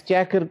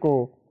एक्सचेकर को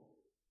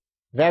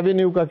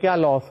रेवेन्यू का क्या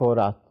लॉस हो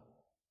रहा था?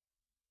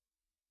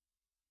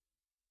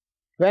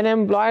 When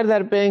employers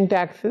are paying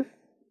taxes,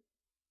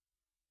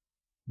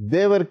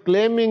 they were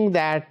claiming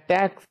that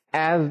tax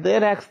as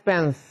their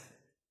expense.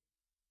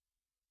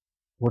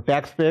 वो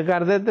टैक्स पे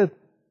कर देते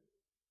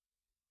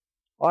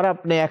और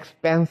अपने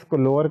एक्सपेंस को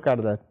लोअर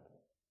कर देते.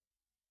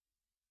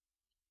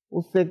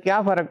 उससे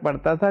क्या फर्क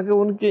पड़ता था कि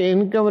उनकी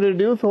इनकम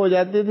रिड्यूस हो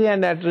जाती थी,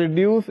 and eight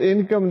reduce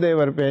income they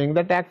were paying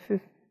the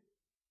taxes.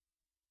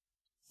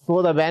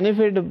 So the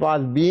benefit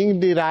was being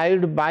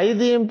derived by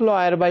the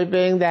employer by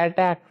paying that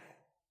tax.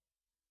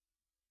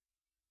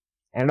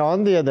 And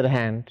on the other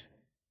hand,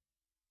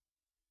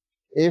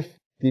 if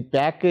the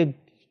package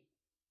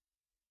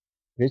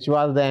which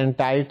was the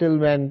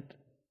entitlement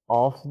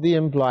of the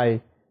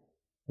employee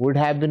would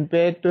have been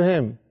paid to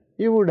him,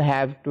 he would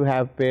have to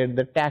have paid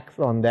the tax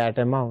on that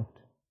amount.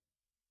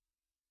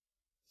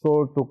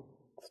 So to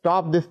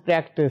stop this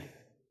practice,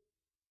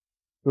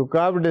 to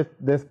curb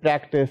this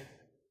practice,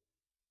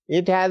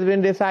 it has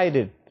been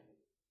decided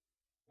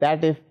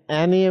that if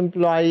any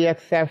employee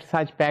accepts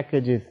such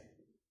packages,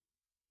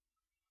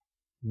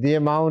 the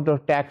amount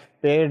of tax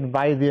paid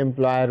by the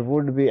employer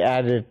would be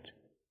added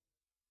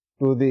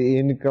to the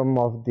income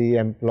of the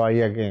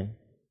employee again.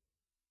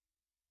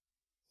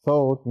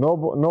 So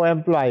no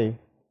employee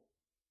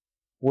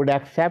would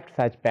accept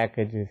such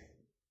packages.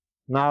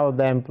 Now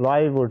the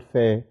employee would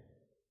say,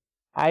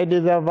 I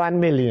deserve 1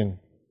 million.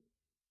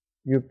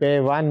 You pay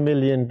 1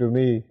 million to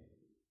me,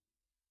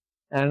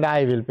 and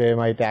I will pay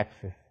my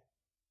taxes.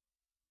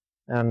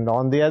 And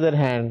on the other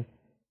hand,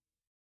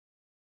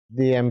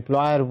 the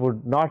employer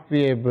would not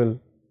be able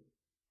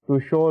to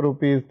show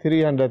rupees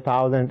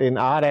 300,000 in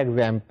our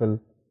example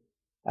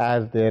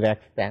as their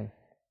expense.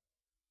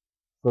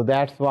 So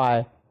that's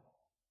why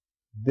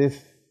this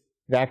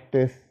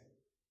practice,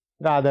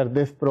 rather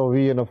this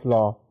provision of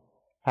law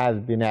has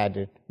been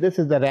added. This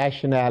is the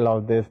rationale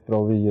of this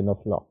provision of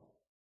law.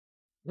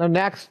 Now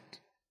next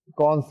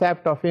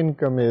concept of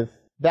income is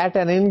that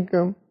an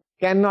income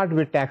cannot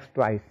be taxed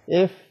twice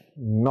if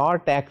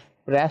not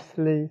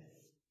expressly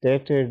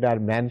stated or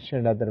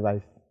mentioned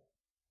otherwise.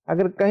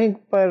 अगर कहीं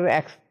पर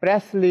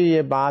expressly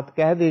ये बात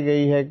कह दी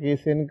गई है कि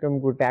इस इनकम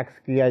को टैक्स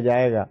किया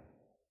जाएगा,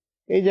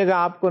 कई जगह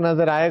आपको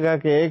नजर आएगा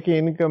कि एक ही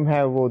इनकम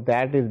है वो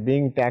that is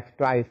being tax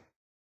twice.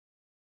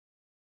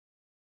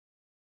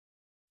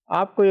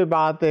 आपको ये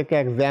बात एक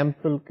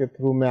एग्जाम्पल के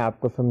थ्रू मैं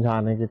आपको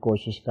समझाने की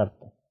कोशिश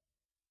करता हूं.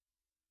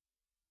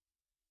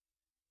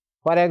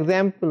 For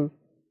example,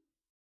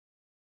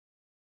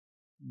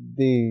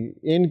 the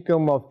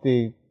income of the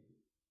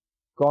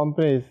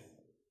companies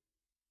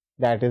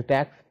that is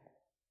taxed.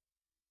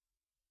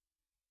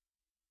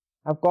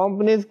 अब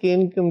कंपनीज की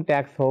इनकम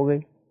टैक्स हो गई.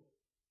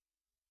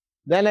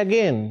 Then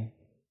again,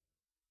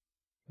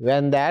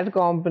 when that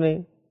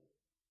company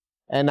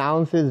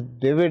announces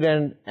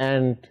dividend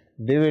and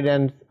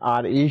dividends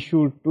are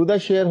issued to the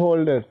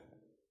shareholders,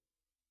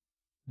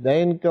 the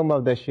income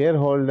of the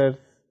shareholders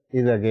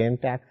is again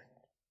taxed.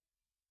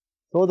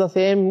 So the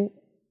same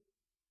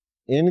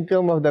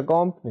income of the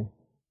company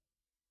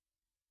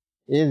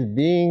is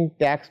being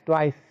taxed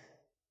twice.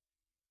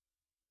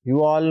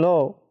 You all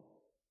know,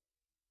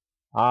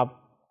 आप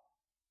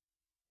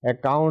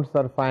accounts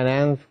और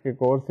finance के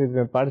courses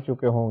में पढ़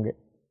चुके होंगे,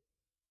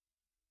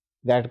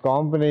 that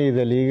company is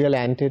a legal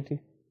entity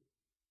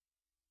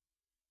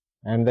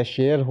and the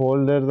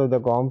shareholders of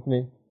the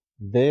company,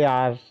 they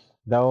are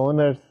the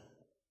owners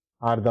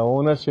or the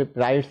ownership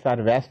rights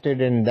are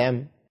vested in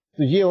them.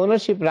 तो ये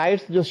ownership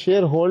rights जो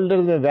शेयर होल्डर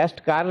में वेस्ट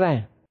कर रहे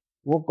हैं,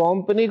 वो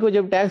कंपनी को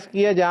जब टैक्स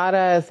किया जा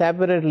रहा है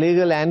सेपरेट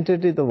लीगल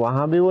एंटिटी, तो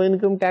वहां भी वो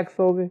इनकम टैक्स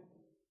हो गई.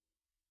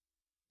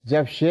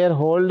 जब शेयर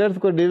होल्डर्स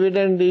को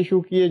डिविडेंड इशू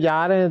किए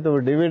जा रहे हैं तो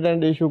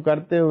डिविडेंड इशू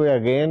करते हुए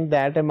again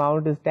that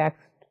amount is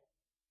taxed.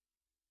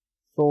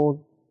 So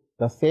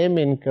the same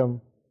income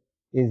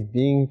is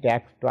being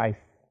taxed twice.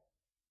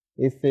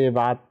 इससे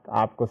बात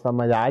आपको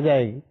समझ आ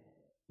जाएगी,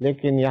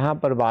 लेकिन यहाँ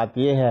पर बात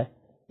यह है,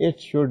 it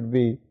should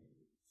be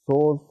so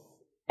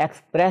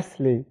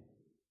expressly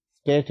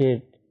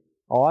stated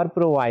or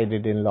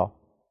provided in law.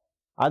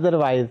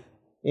 Otherwise,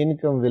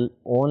 income will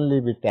only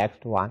be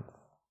taxed once.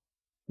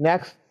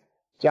 Next,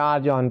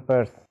 charge on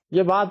person.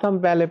 ये बात हम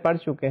पहले पढ़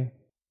चुके हैं.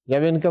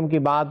 जब इनकम की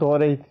बात हो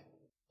रही थी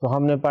तो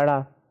हमने पढ़ा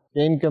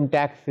कि income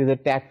tax is a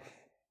tax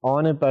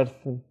on a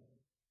person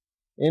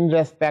in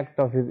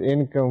respect of his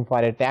income for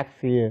a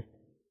tax year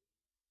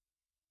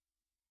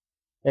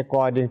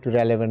according to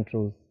relevant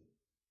rules.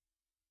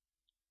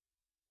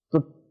 तो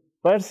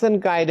पर्सन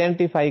का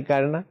आइडेंटिफाई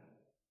करना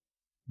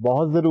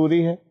बहुत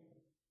जरूरी है,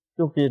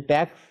 क्योंकि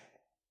टैक्स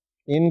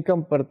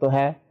इनकम पर तो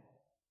है,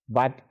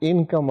 but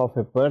income of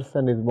a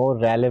person is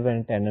more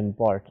relevant and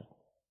important.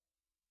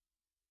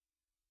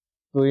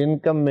 तो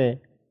इनकम में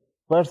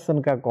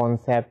पर्सन का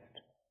concept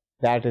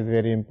that is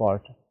very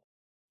important.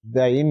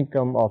 The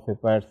income of a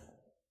person,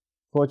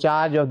 so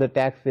charge of the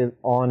tax is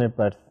on a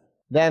person.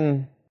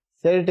 Then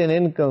certain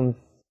incomes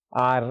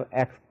are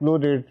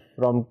excluded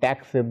from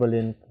taxable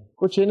income.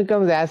 कुछ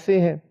incomes ऐसे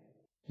हैं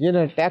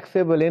जिन्हें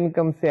taxable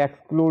income से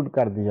exclude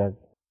कर दिया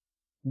गया.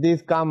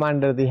 This come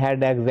under the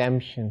head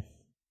exemptions.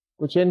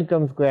 कुछ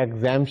incomes को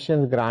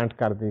एग्जेम्पशंस ग्रांट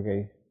कर दी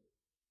गई.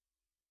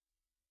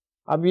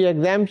 अब ये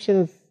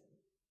एग्जेम्पशंस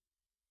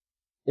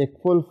एक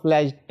फुल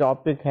फ्लैज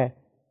टॉपिक है,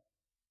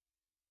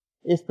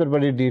 इस पर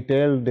बड़ी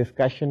डिटेल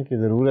डिस्कशन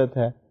की जरूरत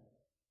है.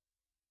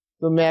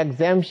 तो मैं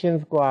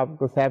एग्जेम्पशंस को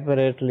आपको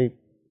सेपरेटली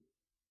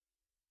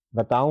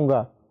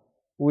बताऊंगा.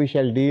 We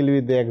shall deal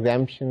with the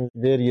exemptions,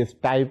 various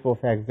type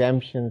of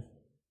exemptions,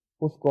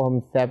 उसको हम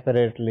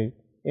separately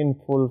in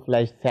full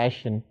flash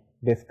session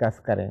discuss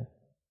करें.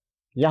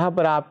 यहाँ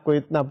पर आपको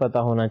इतना पता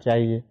होना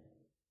चाहिए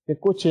कि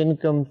कुछ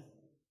इनकम्स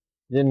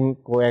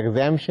जिनको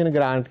एग्जेम्पशन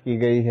ग्रांट की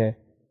गई है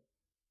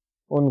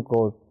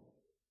उनको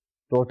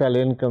टोटल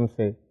इनकम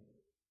से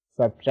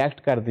सब्ट्रैक्ट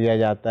कर दिया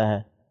जाता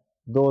है.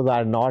 Those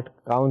are not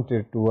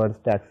counted towards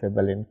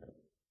taxable income.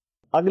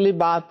 अगली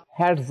बात,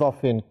 हेड्स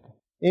ऑफ इनकम.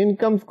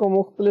 इनकम्स को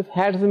मुख्तलिफ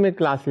हेड्स में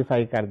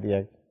क्लासीफाई कर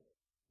दिया गया.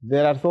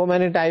 There are so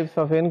many types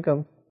of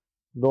income.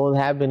 Those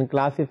have been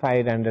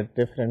classified under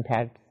different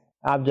heads.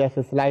 आप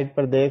जैसे स्लाइड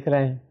पर देख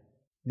रहे हैं,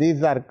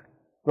 these are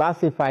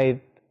classified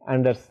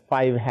under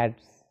 5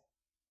 heads.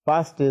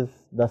 First is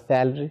the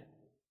salary,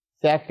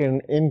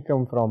 second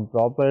income from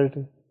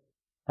property,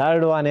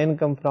 third one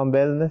income from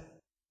business,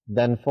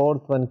 then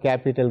fourth one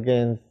capital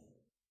gains,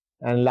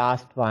 and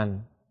last one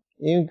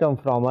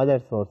income from other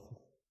sources.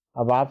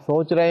 अब आप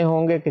सोच रहे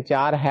होंगे कि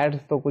 4 हेड्स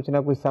तो कुछ ना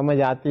कुछ समझ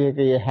आती है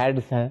कि ये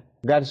हेड्स हैं,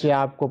 गर्चे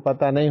आपको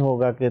पता नहीं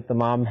होगा कि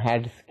तमाम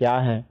हेड्स क्या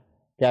हैं,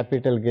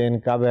 कैपिटल गेन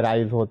कब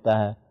अराइज होता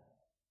है,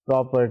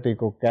 प्रॉपर्टी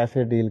को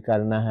कैसे डील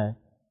करना है,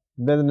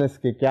 बिजनेस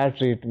की क्या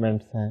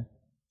ट्रीटमेंट्स हैं,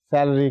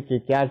 सैलरी की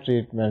क्या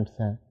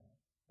ट्रीटमेंट्स हैं.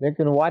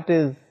 लेकिन what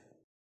is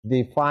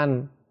the fun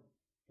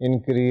in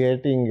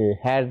creating a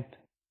head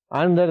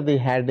under the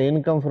head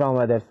income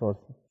from other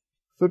sources.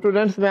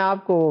 Students, मैं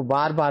आपको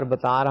बार बार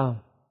बता रहा हूं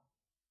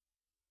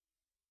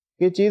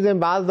कि चीजें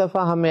बाज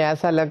दफा हमें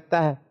ऐसा लगता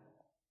है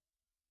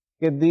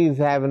कि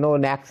these have no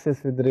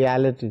nexus with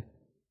reality.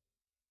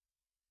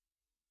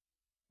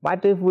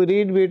 But if we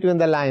read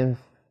between the lines,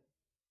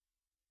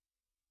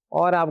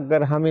 और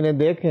अगर हम इन्हें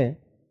देखें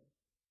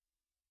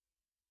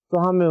तो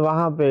हमें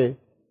वहां पे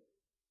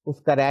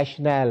उसका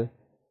रैशनल,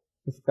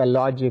 उसका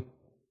लॉजिक,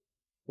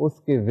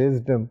 उसकी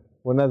विजडम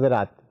वो नजर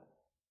आती।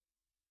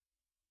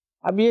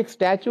 अब ये एक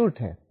स्टैट्यूट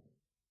है,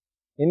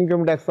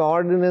 income tax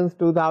ordinance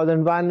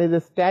 2001 is a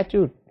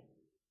statute,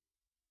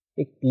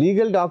 एक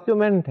लीगल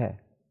डॉक्यूमेंट है,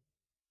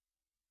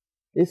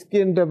 इसकी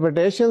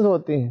इंटरप्रिटेशंस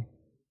होती हैं।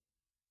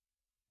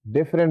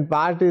 Different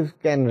parties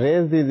can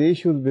raise these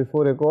issues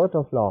before a court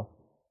of law.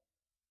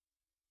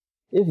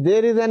 If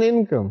there is an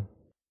income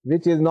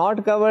which is not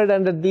covered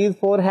under these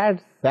four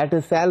heads, that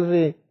is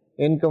salary,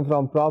 income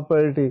from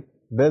property,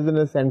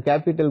 business and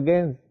capital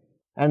gains,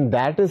 and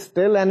that is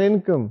still an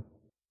income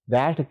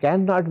that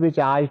cannot be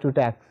charged to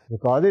tax,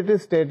 because it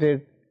is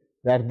stated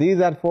that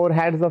these are four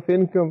heads of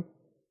income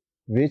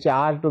which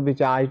are to be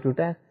charged to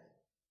tax.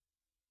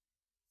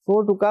 So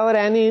to cover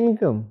any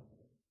income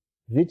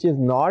which is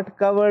not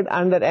covered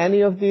under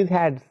any of these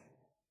heads,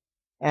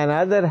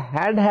 another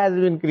head has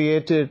been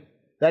created,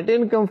 that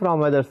income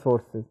from other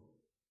sources,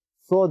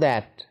 so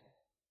that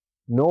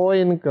no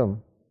income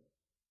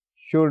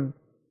should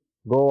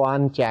go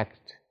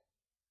unchecked.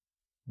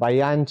 By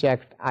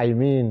unchecked, I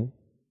mean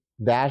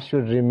that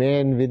should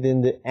remain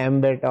within the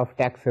ambit of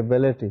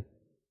taxability,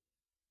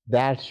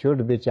 that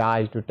should be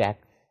charged to tax.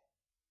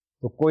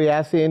 तो कोई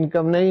ऐसी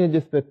income नहीं है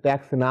जिस पर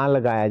tax ना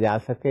लगाया जा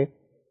सके।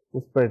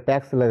 उस पर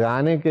टैक्स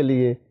लगाने के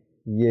लिए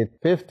ये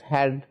fifth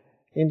head,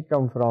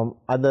 income from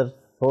other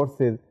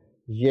sources,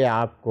 ये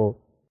आपको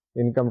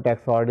इनकम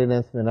टैक्स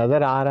ऑर्डिनेंस में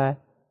नज़र आ रहा है।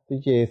 तो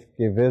ये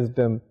इसकी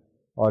विजडम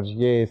और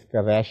ये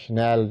इसका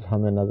रैशनल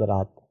हमें नज़र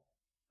आता है।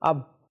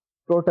 अब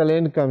टोटल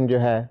इनकम जो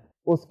है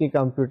उसकी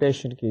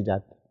कंप्यूटेशन की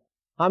जाती है।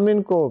 हम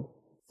इनको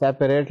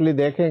सेपरेटली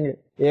देखेंगे,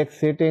 एक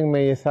सीटिंग में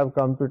ये सब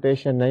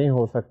कंप्यूटेशन नहीं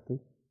हो सकती।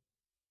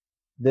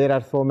 There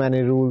are so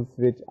many rules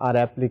which are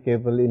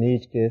applicable in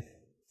each case.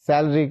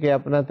 Salary के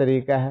अपना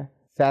तरीका है,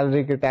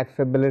 सैलरी की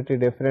टैक्सेबिलिटी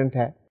डिफरेंट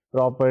है,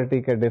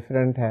 प्रॉपर्टी का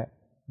डिफरेंट है,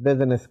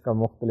 बिजनेस का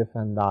मुख्तलिफ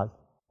अंदाज,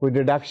 कोई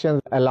डिडक्शन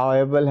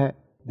अलाउेबल है,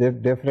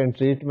 डिफरेंट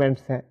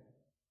ट्रीटमेंट्स हैं,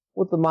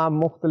 वो तमाम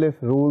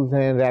मुख्तलिफ रूल्स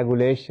हैं,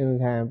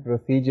 रेगुलेशंस हैं,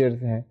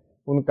 प्रोसीजर्स हैं,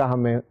 उनका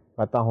हमें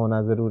पता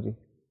होना ज़रूरी।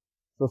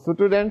 तो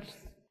स्टूडेंट्स,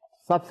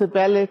 सबसे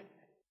पहले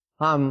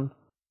हम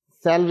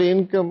सैलरी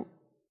इनकम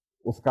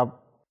उसका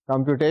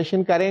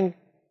कंप्यूटेशन करेंगे।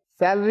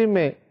 सैलरी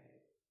में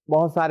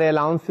बहुत सारे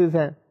अलाउंसेस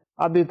हैं।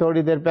 अभी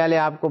थोड़ी देर पहले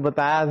आपको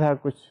बताया था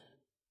कुछ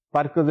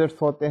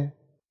परक्विजिट्स होते हैं,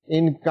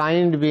 इन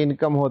काइंड भी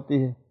इनकम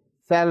होती है,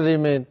 सैलरी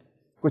में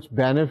कुछ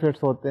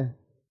बेनिफिट्स होते हैं,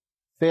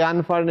 से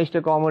अनफर्निश्ड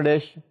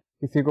अकोमोडेशन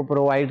किसी को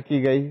प्रोवाइड की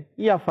गई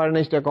या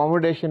फर्निश्ड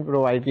अकोमोडेशन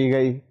प्रोवाइड की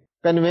गई,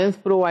 कन्वेंस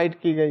प्रोवाइड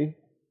की गई,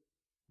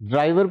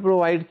 ड्राइवर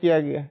प्रोवाइड किया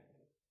गया,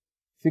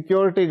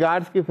 सिक्योरिटी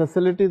गार्ड्स की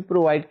फैसिलिटीज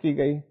प्रोवाइड की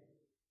गई।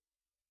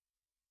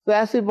 तो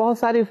ऐसी बहुत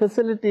सारी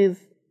facilities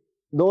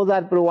those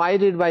are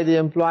provided by the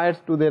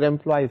employers to their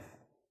employees.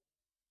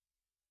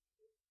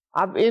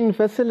 अब इन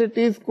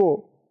फैसिलिटीज को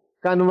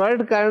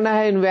कन्वर्ट करना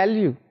है इन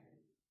वैल्यू।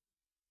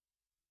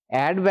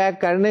 एड बैक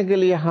करने के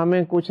लिए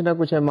हमें कुछ ना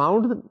कुछ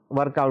अमाउंट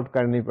वर्कआउट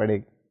करनी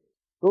पड़ेगी।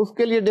 तो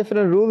उसके लिए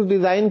डिफरेंट रूल्स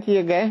डिजाइन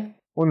किए गए।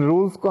 उन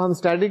रूल्स को हम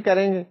स्टडी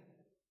करेंगे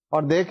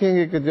और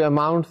देखेंगे कि जो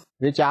amounts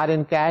which are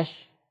in cash,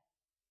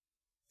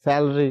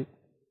 salary,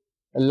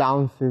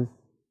 allowances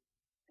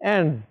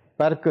and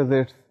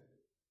perquisites,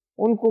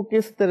 उनको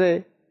किस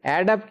तरह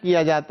एड अप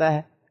किया जाता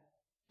है,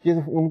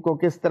 उनको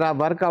किस तरह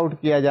वर्कआउट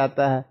किया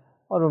जाता है,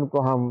 और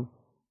उनको हम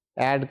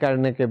ऐड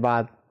करने के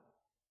बाद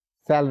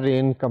सैलरी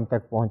इनकम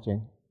तक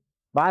पहुंचेंगे।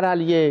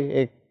 बहरहाल ये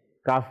एक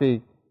काफ़ी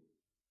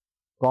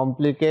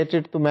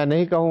कॉम्प्लिकेटेड तो मैं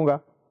नहीं कहूँगा,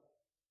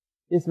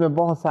 इसमें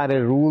बहुत सारे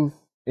रूल्स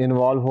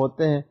इन्वॉल्व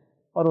होते हैं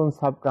और उन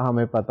सब का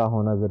हमें पता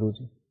होना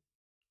ज़रूरी।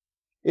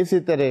 इसी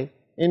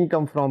तरह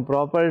income from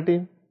property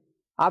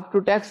up to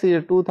tax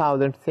year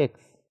 2006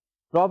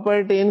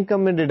 property income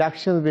में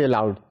डिडक्शंस भी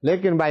अलाउड,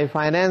 लेकिन बाय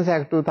फाइनेंस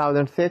एक्ट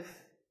 2006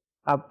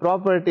 अब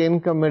प्रॉपर्टी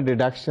इनकम में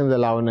डिडक्शंस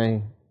अलाउ नहीं।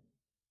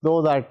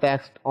 Those are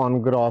taxed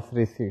on gross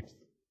receipts.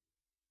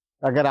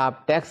 अगर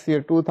आप टैक्स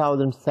ईयर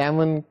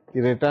 2007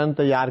 की रिटर्न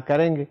तैयार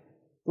करेंगे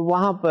तो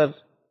वहाँ पर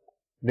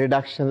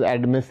डिडक्शन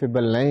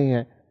एडमिसिबल नहीं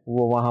है,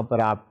 वो वहाँ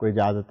पर आपको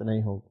इजाज़त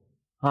नहीं होगी।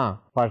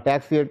 हाँ, फॉर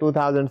टैक्स ईयर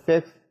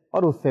 2006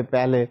 और उससे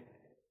पहले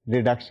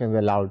डिडक्शन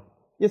अलाउड।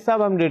 ये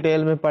सब हम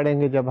डिटेल में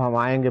पढ़ेंगे जब हम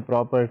आएंगे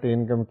प्रॉपर्टी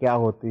इनकम क्या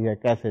होती है,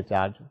 कैसे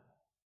चार्ज हो।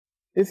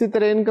 इसी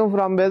तरह income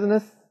from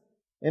business,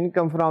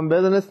 income from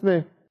business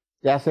में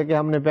जैसे कि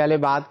हमने पहले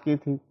बात की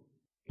थी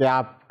कि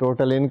आप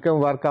टोटल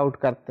इनकम वर्कआउट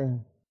करते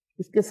हैं,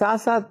 इसके साथ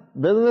साथ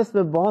बिजनेस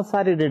में बहुत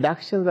सारी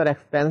डिडक्शंस और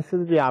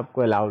एक्सपेंसेस भी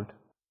आपको अलाउड।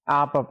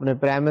 आप अपने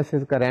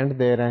प्रेमिसेस का रेंट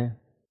दे रहे हैं,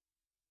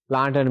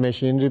 प्लांट एंड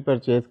मशीनरी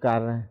परचेज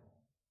कर रहे हैं,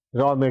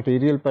 रॉ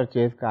मटेरियल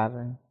परचेज कर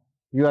रहे हैं,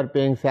 you are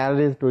paying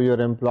salaries to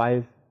your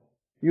employees,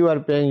 you are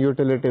paying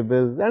utility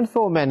bills and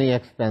so many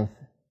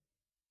expenses.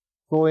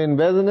 So in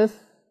business,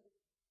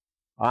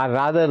 or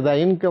rather the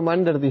income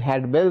under the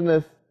head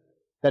business,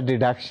 the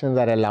deductions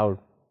are allowed.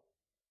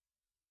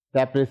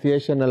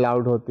 Depreciation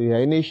allowed होती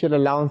है, initial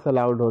allowance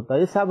allowed होता है,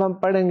 ये सब हम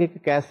पढ़ेंगे कि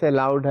कैसे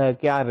अलाउड है,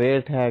 क्या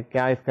रेट है,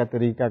 क्या इसका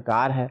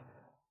तरीकाकार है,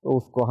 तो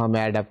उसको हम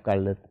ऐड अप कर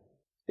लेते हैं.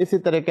 इसी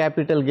तरह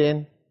capital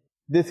gain,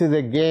 this is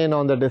a gain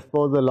on the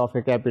disposal of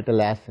A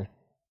capital asset.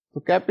 तो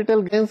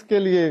कैपिटल गेन्स के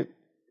लिए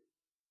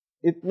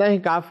इतना ही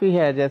काफ़ी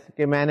है, जैसे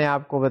कि मैंने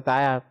आपको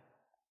बताया,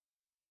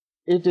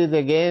 it is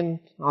a gain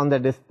on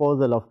the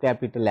disposal of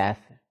capital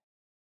asset.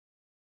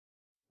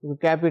 तो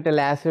कैपिटल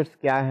एसेट्स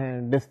क्या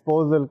हैं,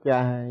 डिस्पोजल क्या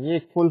है, ये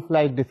एक फुल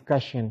फ्लाइट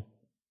डिस्कशन.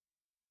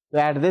 तो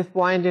at this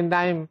point in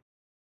time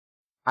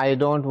I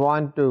don't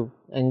want to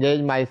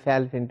engage my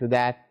self in to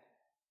that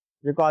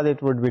because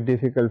it would be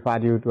difficult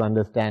for you to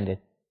understand it.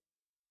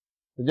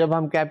 तो जब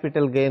हम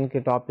कैपिटल गेन के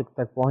topic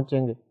तक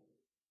पहुंचेंगे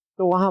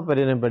तो वहाँ पर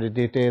इन्हें बड़ी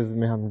डिटेल्स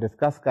में हम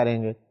डिस्कस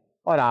करेंगे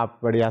और आप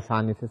बड़ी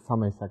आसानी से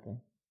समझ सकें.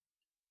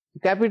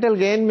 कैपिटल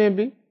गेन में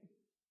भी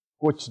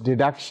कुछ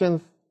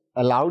डिडक्शंस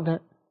अलाउड हैं,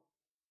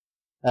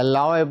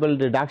 अलाउएबल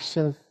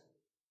डिडक्शंस.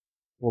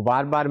 वो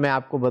बार बार मैं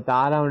आपको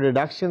बता रहा हूँ,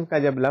 डिडक्शंस का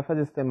जब लफ्ज़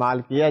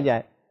इस्तेमाल किया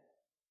जाए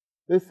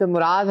तो इससे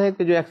मुराद है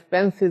कि जो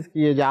एक्सपेंसेस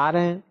किए जा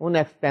रहे हैं उन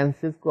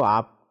एक्सपेंसेस को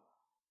आप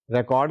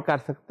रिकॉर्ड कर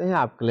सकते हैं,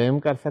 आप क्लेम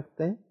कर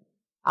सकते हैं,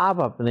 आप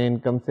अपने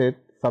इनकम से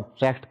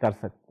सब्ट्रैक्ट कर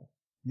सकते हैं.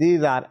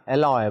 These are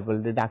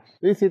allowable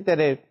deduction. इसी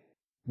तरह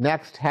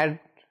next head,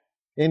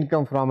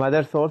 income from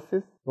other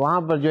sources.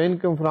 वहाँ पर जो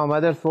इनकम फ्रॉम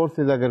अदर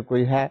सोर्सेज अगर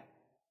कोई है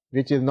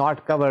which is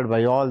not covered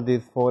by all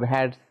these four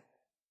heads,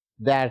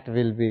 that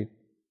will be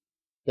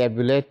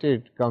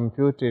tabulated,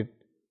 computed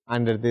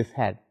under this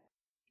head.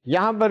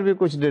 यहाँ पर भी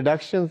कुछ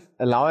डिडक्शंस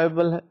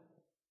अलाउएबल है,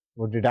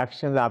 वो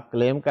डिडक्शंस आप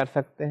क्लेम कर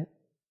सकते हैं.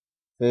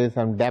 so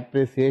some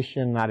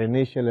depreciation or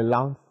initial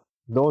allowance,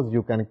 those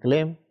you can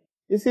claim.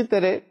 इसी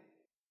तरह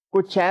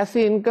कुछ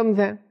ऐसी इनकम्स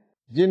हैं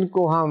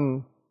जिनको हम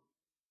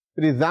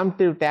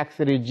प्रिजम्पटिव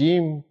टैक्स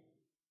रिजीम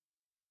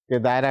के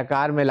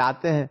दायराकार में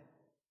लाते हैं,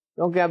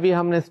 क्योंकि अभी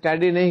हमने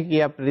स्टडी नहीं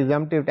किया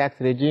प्रिजम्पटिव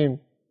टैक्स रिजीम,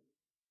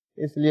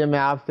 इसलिए मैं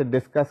आपसे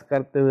डिस्कस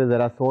करते हुए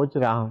ज़रा सोच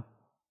रहा हूँ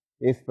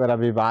इस पर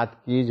अभी बात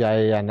की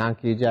जाए या ना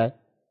की जाए.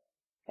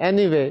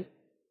 एनीवे,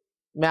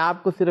 मैं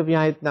आपको सिर्फ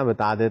यहाँ इतना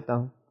बता देता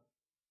हूँ,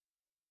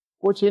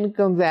 कुछ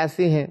इनकम्स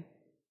ऐसी हैं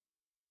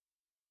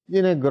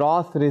जिन्हें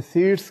ग्रॉस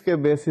रिसीट्स के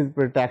बेसिस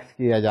पर टैक्स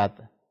किया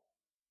जाता है,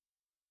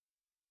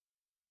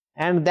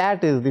 and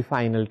that is the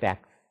final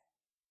tax.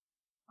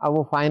 अब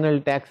वो फाइनल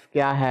टैक्स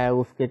क्या है,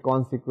 उसके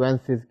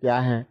कॉन्सिक्वेंसेस क्या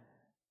हैं,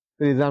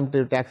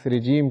 प्रिजम्पटिव टैक्स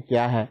रिजीम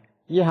क्या है,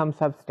 ये हम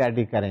सब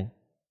स्टडी करें.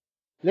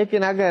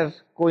 लेकिन अगर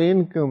कोई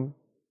income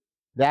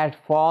that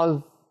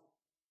falls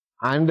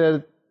under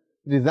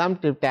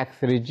presumptive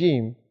tax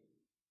regime,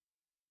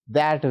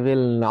 that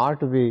will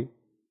not be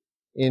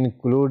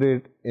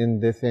included in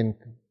this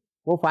income.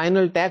 वो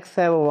फाइनल टैक्स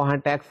है, वो वहाँ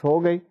टैक्स हो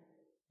गई.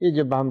 ये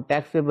जब हम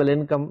टैक्सेबल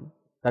इनकम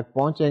तक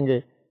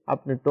पहुँचेंगे,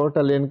 अपनी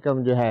टोटल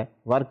इनकम जो है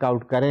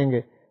वर्कआउट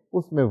करेंगे,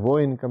 उसमें वो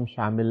इनकम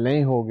शामिल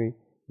नहीं होगी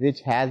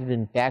which has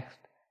been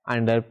taxed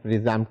under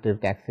presumptive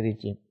tax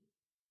regime.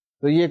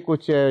 तो ये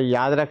कुछ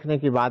याद रखने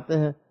की बातें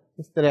हैं.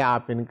 इस तरह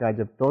आप इनका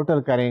जब टोटल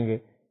करेंगे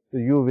तो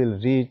you will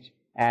reach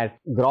at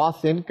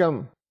gross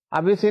income.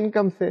 अब इस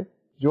इनकम से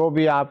जो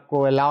भी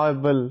आपको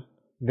अलाउएबल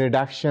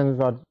डिडक्शंस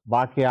और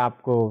बाकी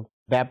आपको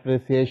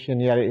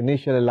डेप्रिसिएशन या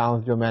इनिशियल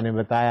अलाउंस जो मैंने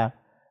बताया,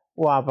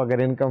 वो आप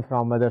अगर इनकम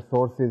फ्रॉम अदर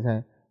सोर्सेज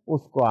हैं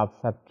उसको आप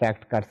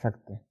सब्ट्रैक्ट कर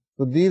सकते हैं.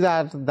 तो these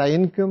are the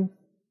income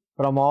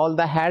from all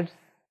the heads,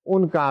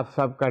 उनका आप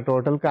सबका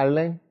टोटल कर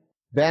लें.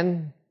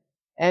 Then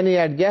any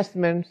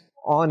adjustments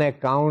on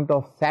account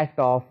of set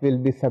of will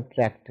be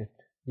subtracted.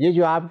 ये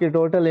जो आपकी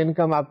टोटल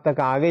इनकम अब तक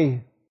आ गई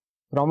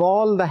फ्रॉम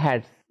ऑल द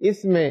हेड्स,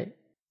 इसमें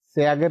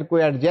से अगर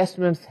कोई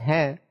एडजस्टमेंट्स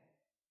हैं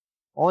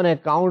on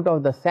account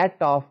of the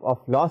set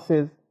of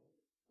losses,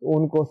 तो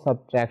उनको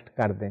सब्ट्रैक्ट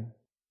कर दें.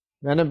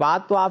 मैंने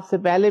बात तो आपसे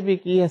पहले भी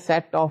की है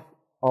सेट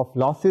ऑफ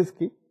लॉसेस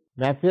की.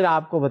 मैं फिर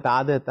आपको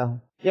बता देता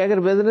हूँ कि अगर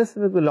बिजनेस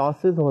में कोई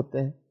लॉसेस होते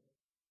हैं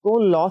तो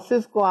उन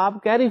लॉसेस को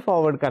आप कैरी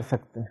फॉरवर्ड कर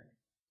सकते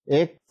हैं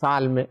एक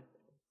साल में.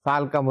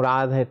 साल का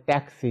मुराद है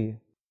tax year.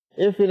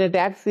 If in A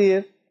tax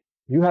year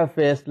you have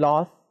faced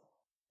loss,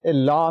 A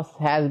loss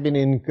has been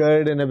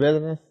incurred in A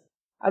business,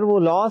 और वो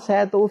लॉस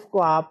है तो उसको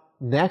आप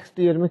नेक्स्ट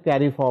ईयर में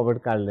कैरी फॉरवर्ड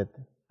कर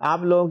लेते हैं.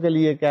 आप लोगों के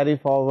लिए कैरी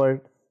फॉरवर्ड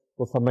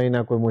को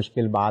समझना कोई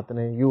मुश्किल बात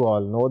नहीं, यू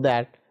ऑल नो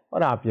दैट,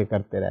 और आप ये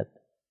करते रहते.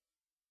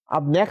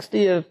 अब नेक्स्ट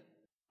ईयर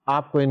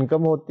आपको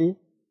इनकम होती,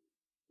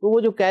 तो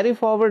वो जो कैरी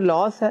फॉरवर्ड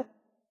लॉस है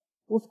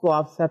उसको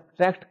आप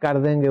सब्ट्रैक्ट कर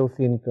देंगे उस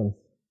इनकम से.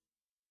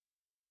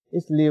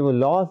 इसलिए वो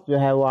लॉस जो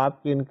है वो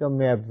आपकी इनकम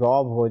में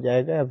एब्जॉर्ब हो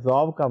जाएगा.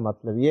 एब्जॉर्ब का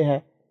मतलब ये है,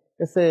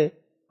 जैसे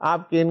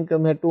आपकी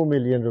इनकम है 2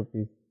 million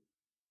rupees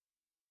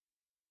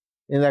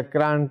in the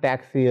current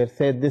tax year,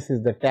 से this is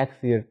the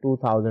tax year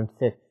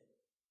 2006.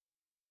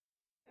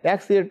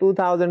 Tax year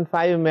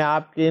 2005 में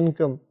आपकी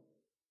इनकम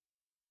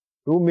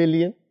 2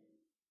 मिलियन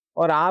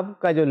और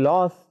आपका जो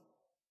loss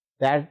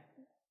that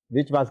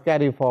which was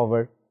carry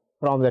forward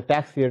from the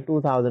tax year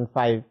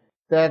 2005,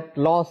 that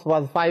loss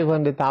was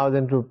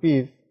 500,000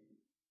 rupees.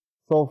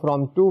 So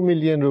from 2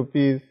 million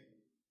rupees,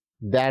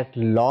 that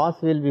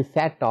loss will be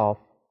set off.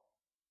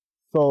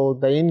 So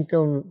the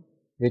income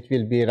which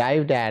will be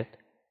arrived at,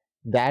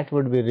 that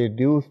would be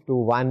reduced to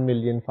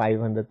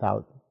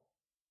 1,500,000.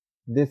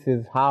 This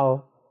is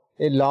how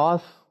a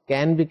loss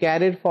can be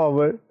carried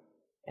forward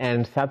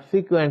and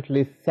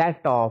subsequently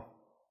set off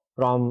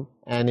from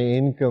any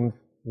incomes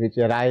which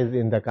arise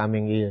in the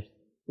coming years.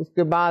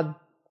 उसके बाद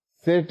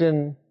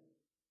certain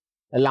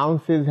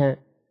allowances हैं.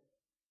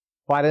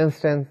 For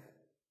instance,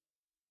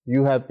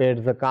 you have paid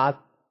zakat,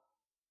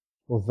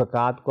 उस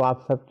zakat को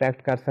आप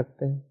subtract कर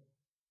सकते हैं.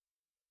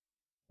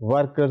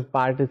 Workers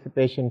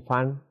participation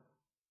fund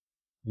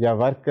या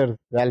workers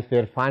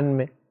welfare fund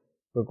में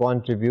कोई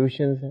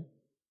contributions हैं,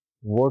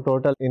 वो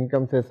total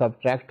income से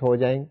subtract हो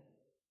जाएंगे.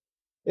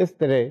 इस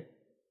तरह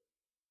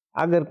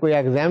अगर कोई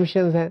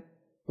exemptions हैं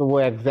तो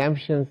वो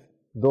exemptions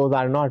those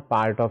are not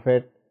part of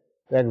it.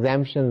 तो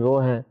exemptions वो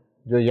हैं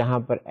जो यहाँ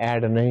पर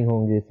add नहीं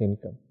होंगी इस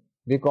income,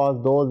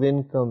 because those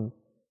income,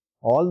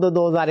 although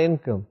those are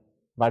income,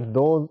 but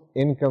those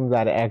incomes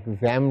are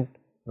exempt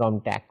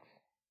from tax.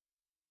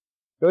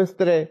 तो इस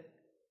तरह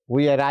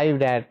we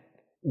arrived at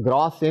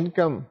gross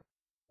income.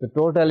 तो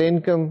total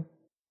income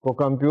को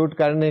compute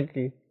करने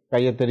की का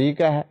ये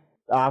तरीका है.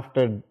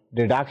 After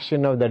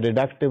deduction of the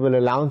deductible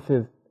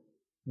allowances,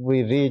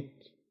 we reach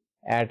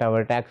at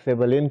our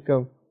taxable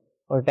income,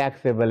 और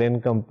taxable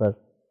income पर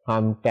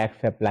हम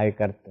tax apply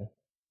करते हैं.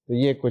 तो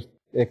ये कुछ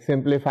एक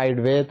simplified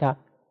way था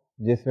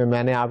जिसमें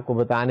मैंने आपको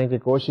बताने की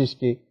कोशिश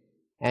की.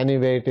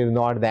 Anyway, it is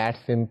not that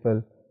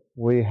simple.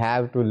 We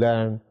have to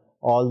learn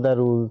all the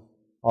rules,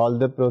 all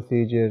the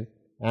procedures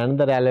and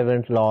the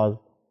relevant laws,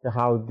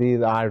 how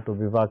these are to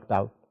be worked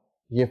out.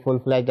 ये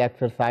full-fledged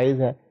exercise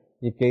है.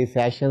 ये कई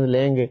sessions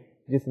लेंगे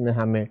जिसमें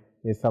हमें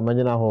ये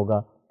समझना होगा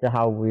कि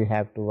how we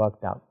have to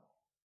work out.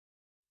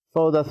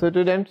 So the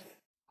students,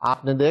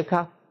 आपने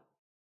देखा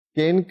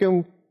कि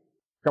इनकम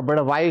का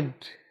बड़ा वाइड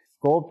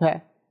स्कोप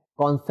है.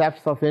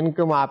 कॉन्सेप्ट्स ऑफ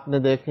इनकम आपने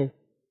देखे,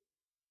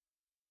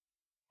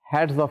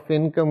 हेड्स ऑफ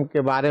इनकम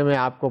के बारे में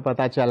आपको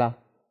पता चला,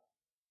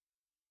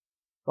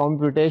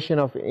 कंप्यूटेशन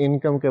ऑफ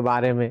इनकम के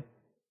बारे में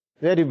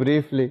वेरी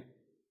ब्रीफली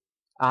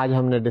आज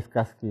हमने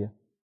डिस्कस किया.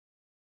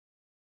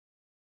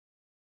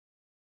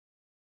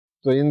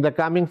 तो इन द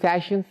कमिंग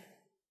सेशंस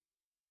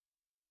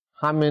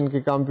हम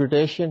इनकी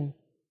कंप्यूटेशन,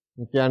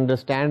 इनकी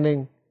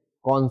understanding,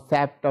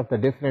 concept of the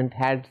different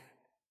heads,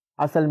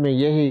 असल में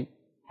यही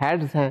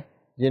हेड्स हैं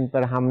जिन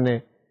पर हमने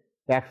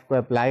टैक्स को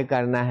अप्लाई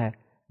करना है,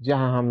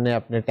 जहां हमने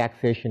अपने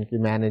टैक्सेशन की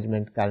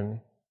मैनेजमेंट करनी.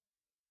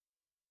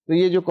 तो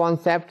ये जो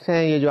कॉन्सेप्ट्स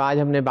हैं, ये जो आज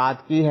हमने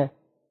बात की है,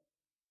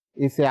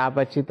 इसे आप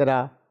अच्छी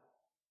तरह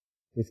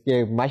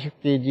इसके मशक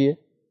कीजिए,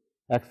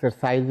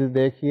 एक्सरसाइजेस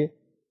देखिए,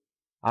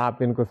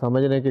 आप इनको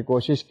समझने की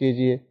कोशिश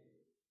कीजिए.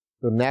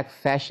 तो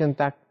नेक्स्ट सेशन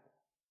तक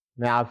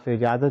मैं आपसे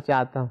इजाज़त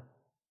चाहता हूँ.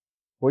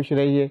 खुश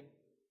रहिए,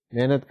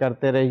 मेहनत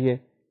करते रहिए.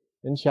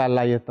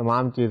 इंशाअल्लाह ये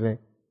तमाम चीज़ें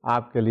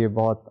आपके लिए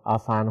बहुत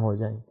आसान हो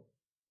जाएंगी.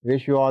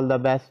 Wish you all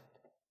the best.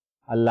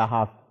 अल्लाह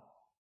हाफ़िज़.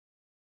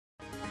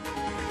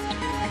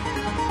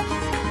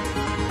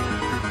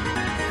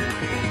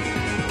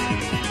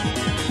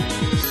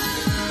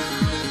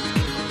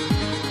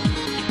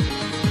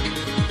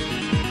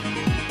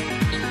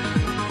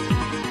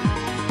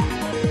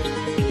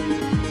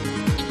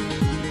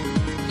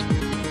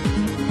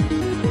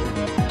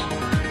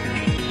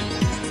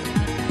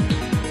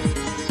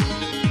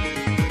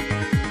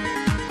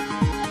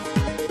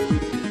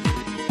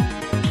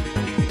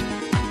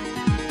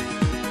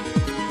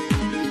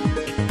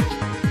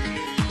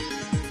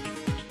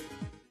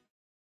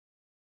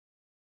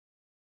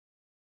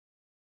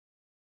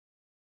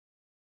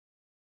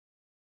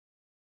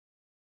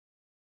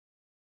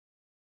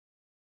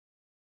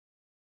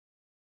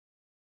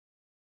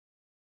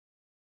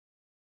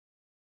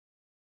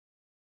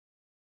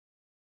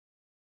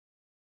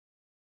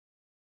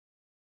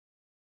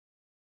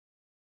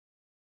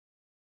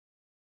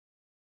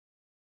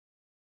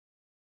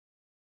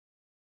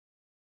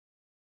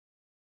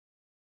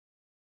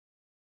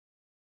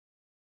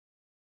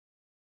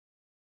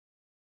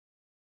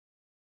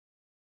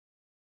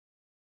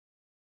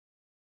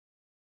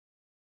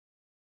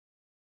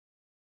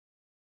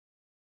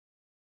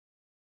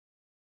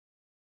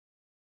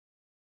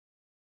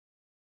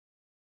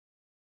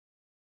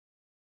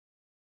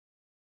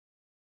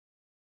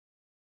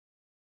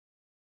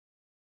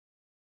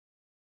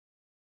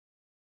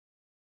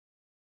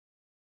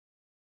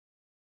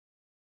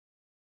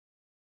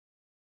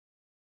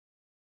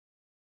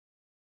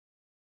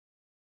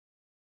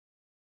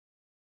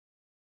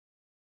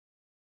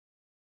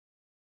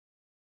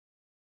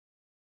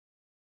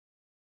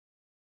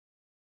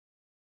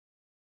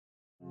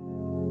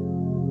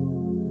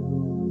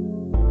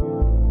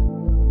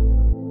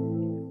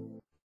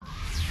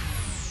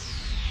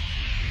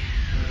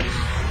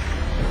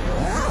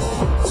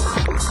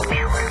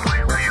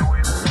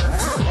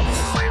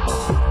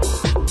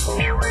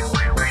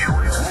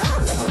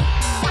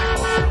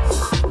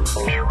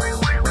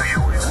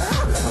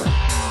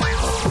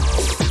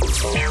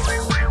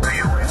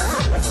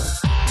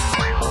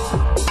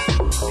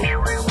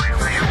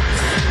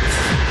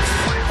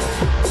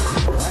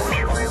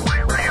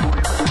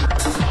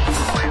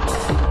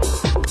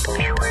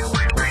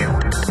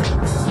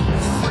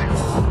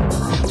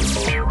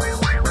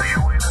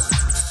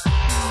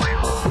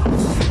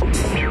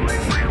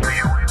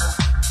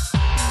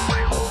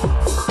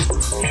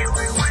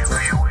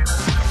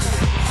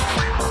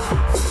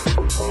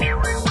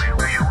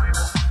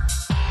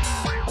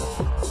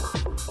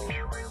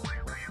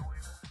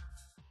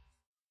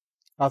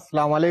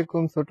 अस्सलाम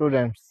वालेकुम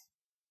स्टूडेंट्स।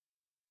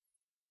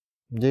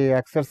 जी,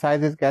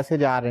 एक्सरसाइजेज कैसे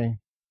जा रहे हैं?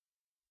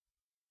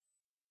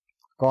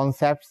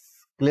 कॉन्सेप्ट्स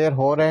क्लियर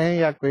हो रहे हैं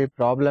या कोई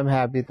प्रॉब्लम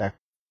है अभी तक?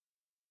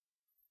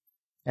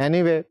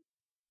 एनीवे,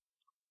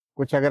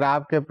 कुछ अगर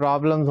आपके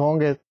प्रॉब्लम्स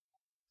होंगे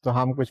तो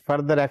हम कुछ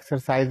फर्दर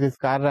एक्सरसाइजेज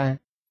कर रहे हैं।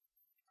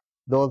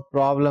 Those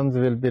problems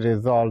will be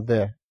resolve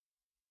there.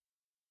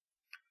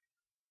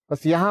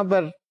 बस यहाँ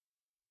पर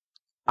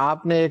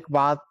आपने एक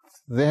बात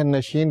जहन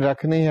नशीन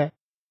रखनी है,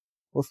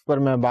 उस पर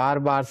मैं बार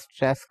बार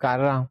स्ट्रेस कर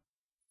रहा हूँ।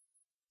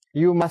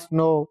 You must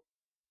know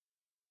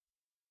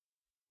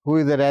who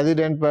is a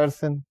resident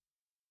person,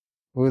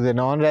 who is a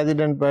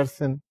non-resident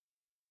person,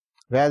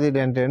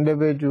 resident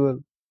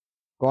individual,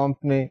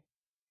 company,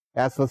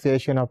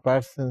 association of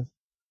persons,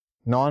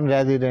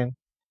 non-resident.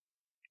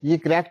 ये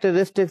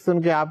characteristics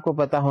उनके आपको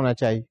पता होना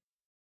चाहिए.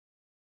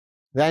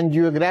 Then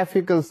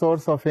geographical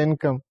source of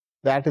income,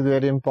 that is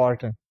very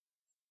important.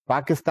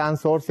 Pakistan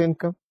source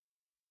income,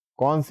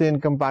 कौन सी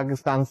income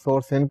Pakistan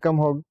source income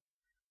होगी,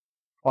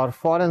 और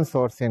foreign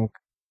source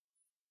income.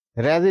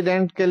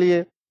 Resident के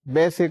लिए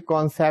basic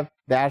concept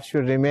that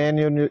should remain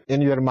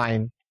in your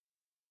mind.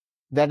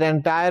 That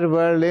entire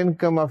world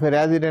income of a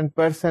resident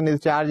person is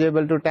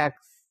chargeable to tax.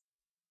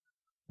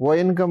 वो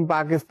income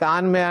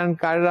Pakistan में earn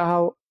कर रहा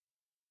हो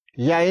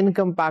या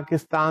इनकम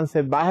पाकिस्तान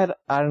से बाहर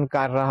अर्न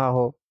कर रहा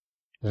हो,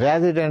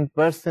 रेजिडेंट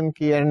पर्सन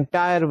की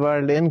एंटायर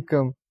वर्ल्ड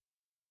इनकम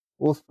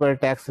उस पर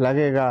टैक्स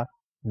लगेगा,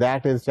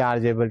 that is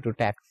chargeable to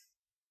tax.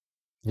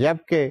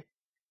 जबकि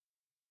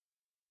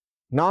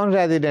non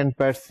resident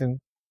person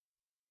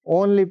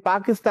only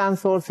Pakistan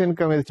source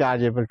income is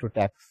chargeable to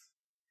tax.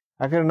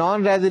 अगर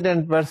नॉन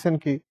रेजिडेंट पर्सन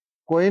की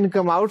कोई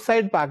इनकम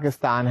आउटसाइड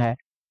पाकिस्तान है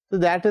तो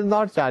that is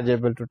not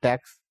chargeable to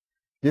tax.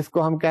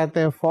 जिसको हम कहते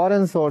हैं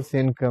foreign source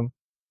income,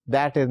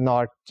 that is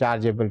not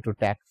chargeable to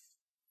tax.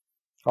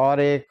 और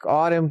एक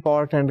और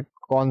इम्पॉर्टेंट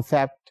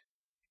कॉन्सेप्ट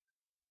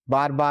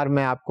बार बार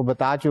मैं आपको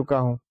बता चुका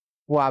हूं,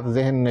 वो आप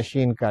जहन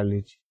नशीन कर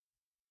लीजिए.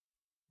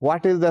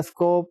 What is the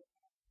scope,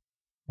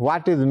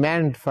 what is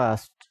meant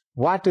first,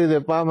 what is a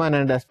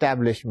permanent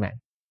establishment,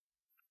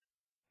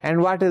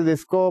 and what is the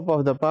scope of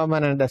the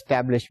permanent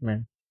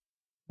establishment?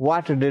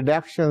 What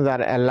deductions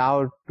are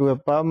allowed to a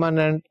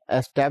permanent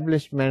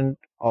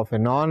establishment of a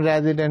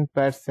non-resident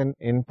person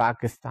in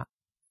Pakistan?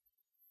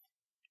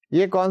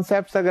 ये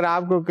concepts अगर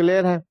आपको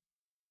clear है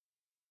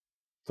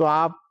तो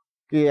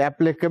आपकी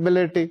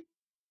applicability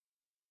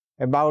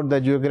about the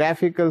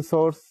geographical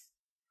source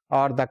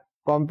और the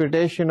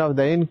computation of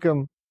the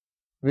income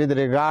with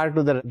regard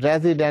to the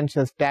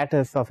residential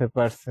status of a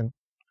person,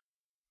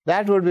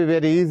 that would be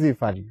very easy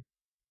for you.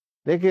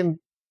 लेकिन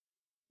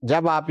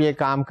जब आप ये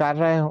काम कर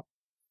रहे हो,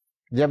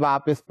 जब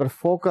आप इस पर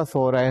फोकस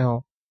हो रहे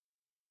हो,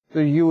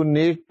 तो you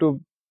need to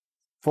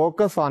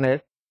focus on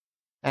it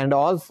and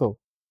also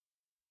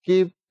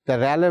keep the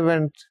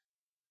relevant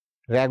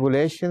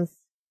regulations,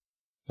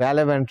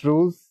 relevant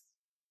rules,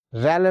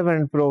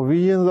 relevant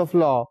provisions of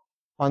law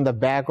on the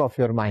back of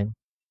your mind.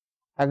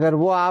 अगर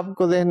वो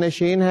आपको ज़हन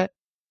नशीन है,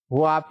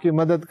 वो आपकी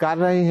मदद कर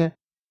रही हैं,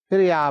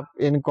 फिर आप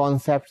इन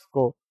कॉन्सेप्ट्स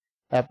को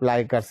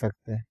अप्लाई कर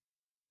सकते हैं.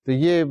 तो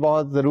ये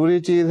बहुत ज़रूरी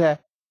चीज़ है,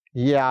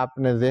 ये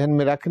आपने जहन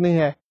में रखनी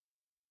है.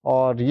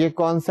 और ये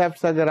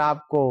कॉन्सेप्ट्स अगर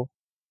आपको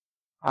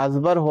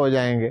अजबर हो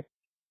जाएंगे,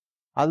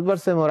 अजबर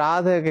से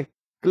मुराद है कि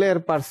क्लियर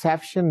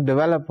परसेप्शन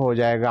डेवलप हो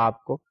जाएगा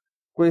आपको.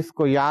 कोई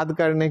इसको याद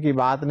करने की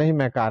बात नहीं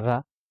मैं कर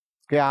रहा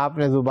कि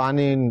आपने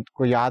जुबानी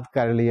इनको याद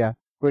कर लिया,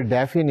 कोई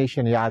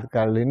डेफिनेशन याद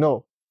कर ली.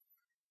 नो,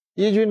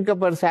 ये जो इनका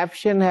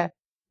परसेप्शन है,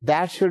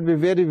 that should be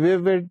very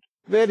vivid,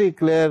 very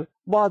clear,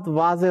 बहुत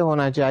वाजे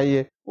होना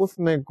चाहिए,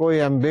 उसमें कोई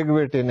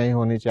एम्बिग्विटी नहीं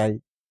होनी चाहिए.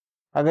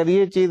 अगर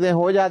ये चीजें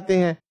हो जाती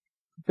हैं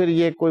फिर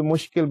ये कोई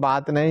मुश्किल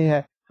बात नहीं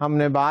है.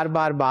 हमने बार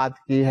बार बात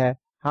की है,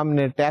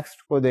 हमने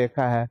टेक्स्ट को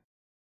देखा है,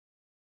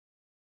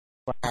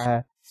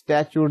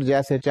 स्टैट्यूट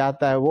जैसे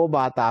चाहता है वो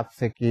बात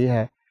आपसे की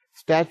है.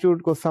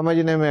 स्टैट्यूट को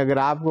समझने में अगर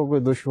आपको कोई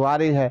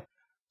दुश्वारी है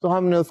तो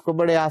हमने उसको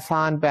बड़े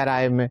आसान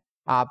पैराए में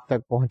आप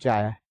तक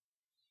पहुंचाया है.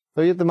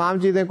 तो ये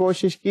तमाम चीजें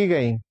कोशिश की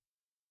गई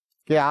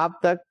कि आप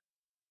तक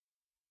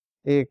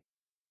एक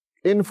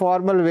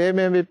इनफॉर्मल वे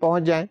में भी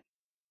पहुंच जाएं.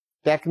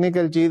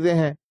 टेक्निकल चीजें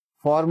हैं,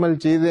 फॉर्मल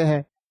चीजें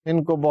हैं,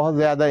 इनको बहुत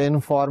ज्यादा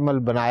इनफॉर्मल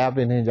बनाया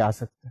भी नहीं जा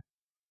सकता.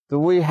 तो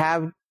वी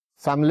हैव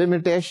सम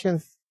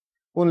लिमिटेशंस.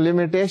 उन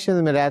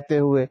लिमिटेशंस में रहते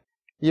हुए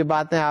ये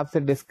बातें आपसे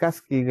डिस्कस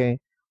की गई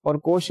और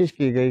कोशिश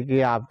की गई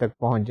कि आप तक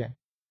पहुंच जाएं.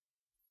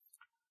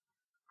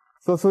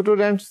 सो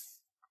स्टूडेंट्स,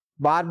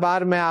 बार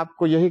बार मैं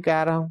आपको यही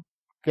कह रहा हूं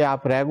कि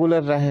आप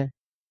रेगुलर रहें,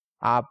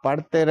 आप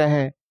पढ़ते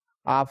रहें,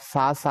 आप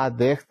साथ साथ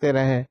देखते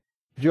रहें.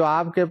 जो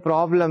आपके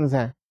प्रॉब्लम्स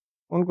हैं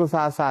उनको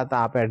साथ साथ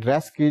आप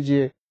एड्रेस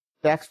कीजिए.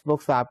 टेक्स्ट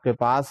बुक्स आपके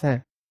पास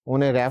हैं,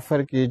 उन्हें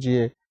रेफर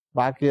कीजिए.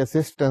 बाकी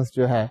असिस्टेंस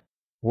जो है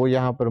वो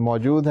यहाँ पर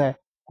मौजूद है.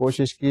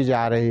 कोशिश की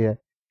जा रही है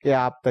कि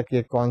आप तक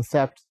ये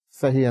कॉन्सेप्ट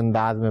सही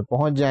अंदाज में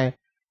पहुंच जाएं.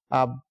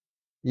 अब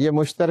ये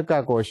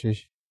मुश्तरका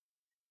कोशिश,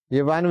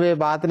 ये वन वे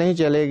बात नहीं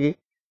चलेगी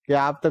कि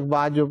आप तक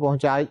बात जो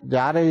पहुंचाई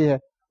जा रही है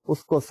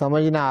उसको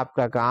समझना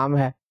आपका काम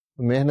है,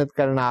 मेहनत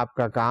करना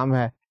आपका काम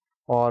है.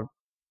 और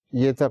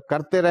ये सब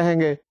करते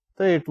रहेंगे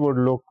तो it would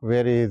look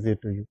very easy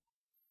to you.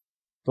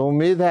 तो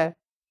उम्मीद है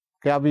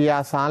कि अब ये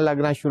आसान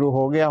लगना शुरू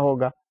हो गया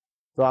होगा।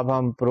 तो अब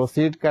हम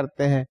प्रोसीड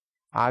करते हैं,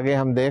 आगे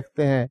हम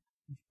देखते हैं।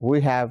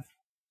 We have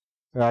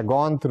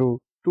gone through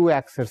 2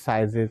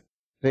 exercises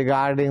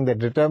regarding the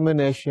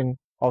determination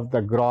of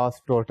the gross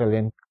total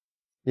income.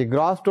 ये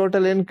gross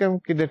total income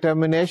की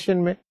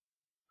determination में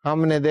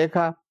हमने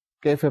देखा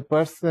कि if a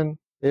person,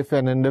 if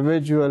an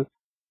individual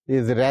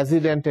is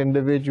resident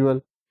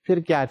individual,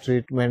 फिर क्या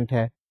treatment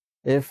है?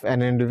 If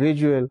an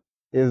individual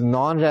is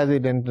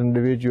non-resident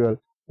individual,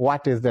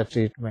 what is the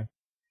treatment?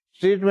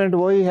 Treatment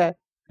वही है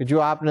कि जो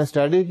आपने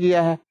स्टडी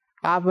किया है,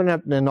 आपने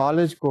अपने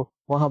नॉलेज को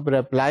वहां पर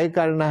अप्लाई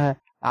करना है,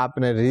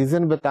 आपने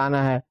रीजन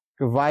बताना है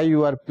कि why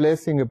you are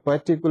placing a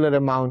particular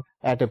amount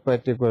at a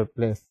particular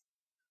place.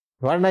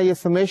 वरना ये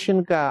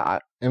समेशन का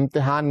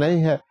इम्तिहान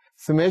नहीं है,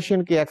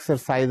 समेशन की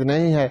एक्सरसाइज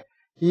नहीं है,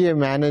 ये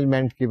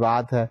मैनेजमेंट की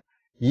बात है।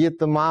 ये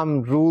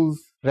तमाम रूल्स,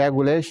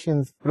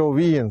 रेगुलेशंस,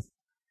 प्रोविजंस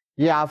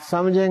ये आप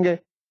समझेंगे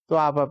तो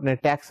आप अपने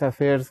टैक्स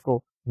अफेयर्स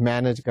को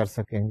मैनेज कर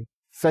सकेंगे,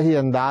 सही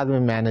अंदाज में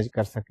मैनेज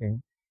कर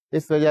सकेंगे।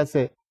 इस वजह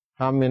से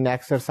हम इन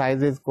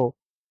एक्सरसाइजेज को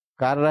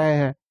कर रहे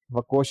हैं,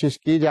 वह कोशिश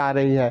की जा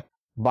रही है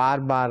बार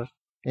बार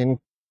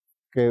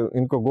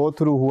इनको गो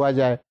थ्रू हुआ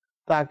जाए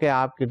ताकि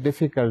आपकी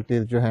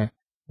डिफिकल्टीज जो हैं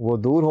वो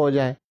दूर हो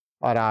जाएं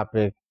और आप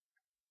एक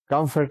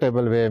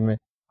कंफर्टेबल वे में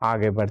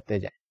आगे बढ़ते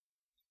जाएं।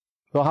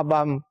 तो अब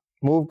हम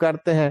मूव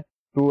करते हैं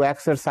to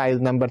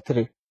exercise number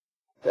 3।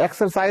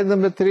 Exercise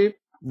number 3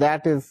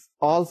 that is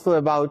also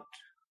about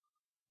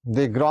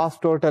the gross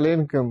total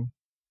income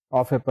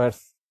of a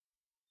person.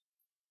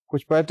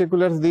 कुछ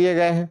पर्टिकुलर्स दिए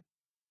गए हैं।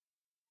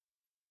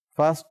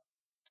 First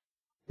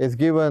is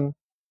given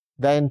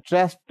the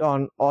interest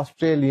on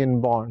Australian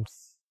bonds.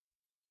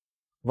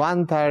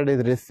 1/3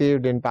 is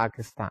received in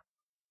Pakistan.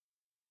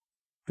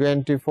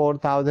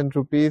 24,000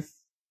 rupees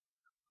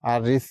are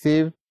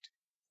received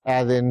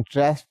as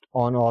interest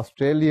on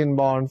Australian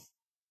bonds.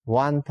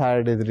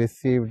 1/3 is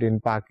received in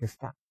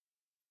Pakistan.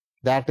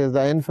 That is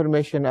the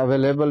information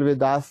available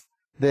with us.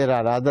 There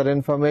are other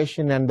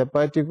information and the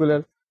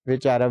particulars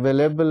which are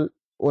available.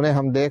 उन्हें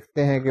हम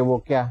देखते हैं कि वो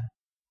क्या है।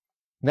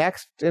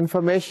 Next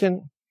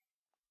information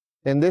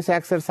in this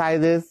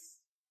exercise is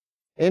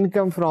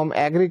income from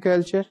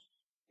agriculture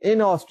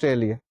in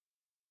Australia,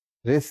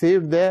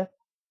 received there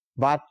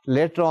but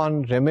later on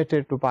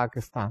remitted to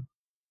Pakistan.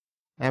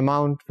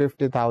 Amount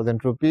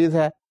 50,000 rupees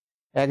है,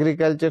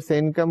 agriculture से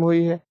इनकम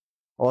हुई है,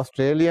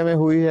 ऑस्ट्रेलिया में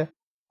हुई है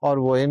और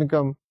वो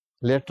income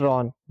later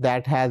on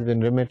that has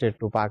been remitted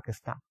to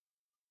Pakistan.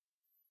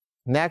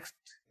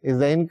 Next is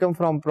the income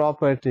from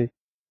property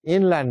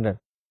in London,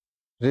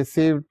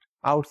 received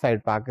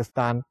outside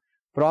Pakistan.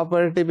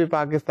 Property भी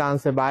पाकिस्तान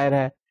से बाहर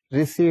है,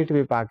 रिसीट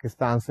भी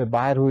पाकिस्तान से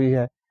बाहर हुई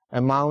है।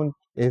 Amount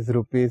is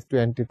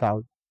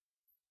 ₹20,000.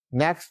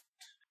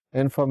 Next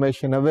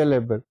information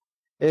available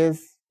is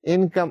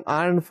income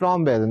earn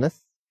from business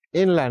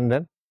in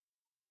London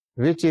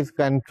which is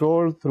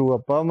controlled through a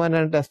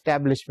permanent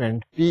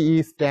establishment.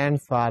 PE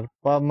stands for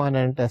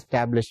permanent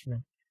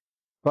establishment.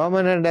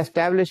 Permanent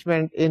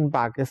establishment in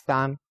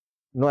Pakistan,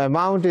 no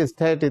amount is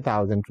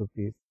 30,000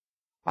 rupees.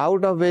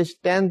 Out of which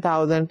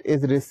 10,000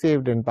 is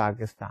received in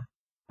Pakistan.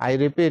 I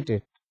repeat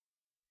it.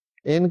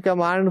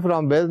 Income earned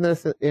from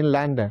business in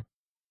London,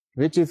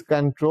 which is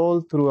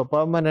controlled through a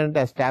permanent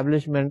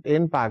establishment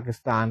in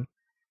Pakistan,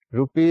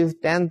 rupees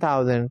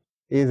 10,000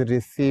 is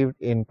received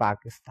in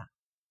Pakistan.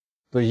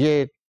 तो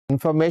ये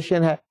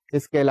information है।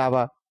 इसके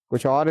अलावा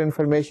कुछ और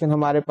information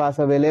हमारे पास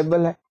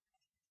available है।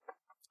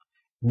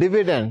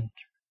 Dividend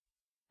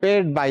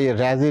paid by a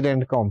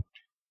resident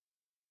company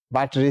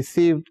but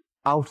received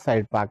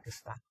outside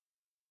Pakistan,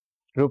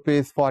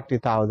 rupees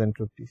 40,000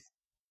 rupees.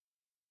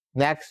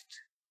 Next,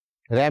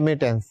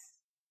 remittance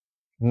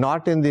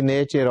not in the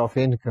nature of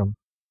income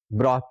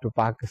brought to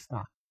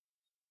Pakistan,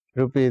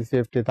 rupees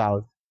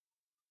 50,000.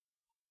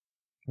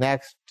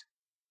 Next,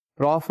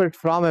 profit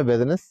from a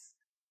business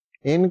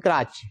in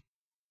Karachi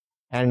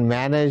and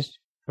managed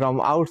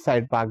from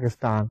outside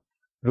Pakistan,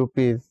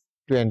 rupees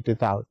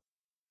 20,000.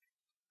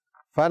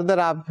 Further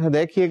आप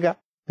देखिएगा,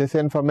 this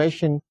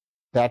information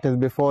that is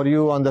before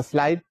you on the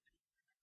slide,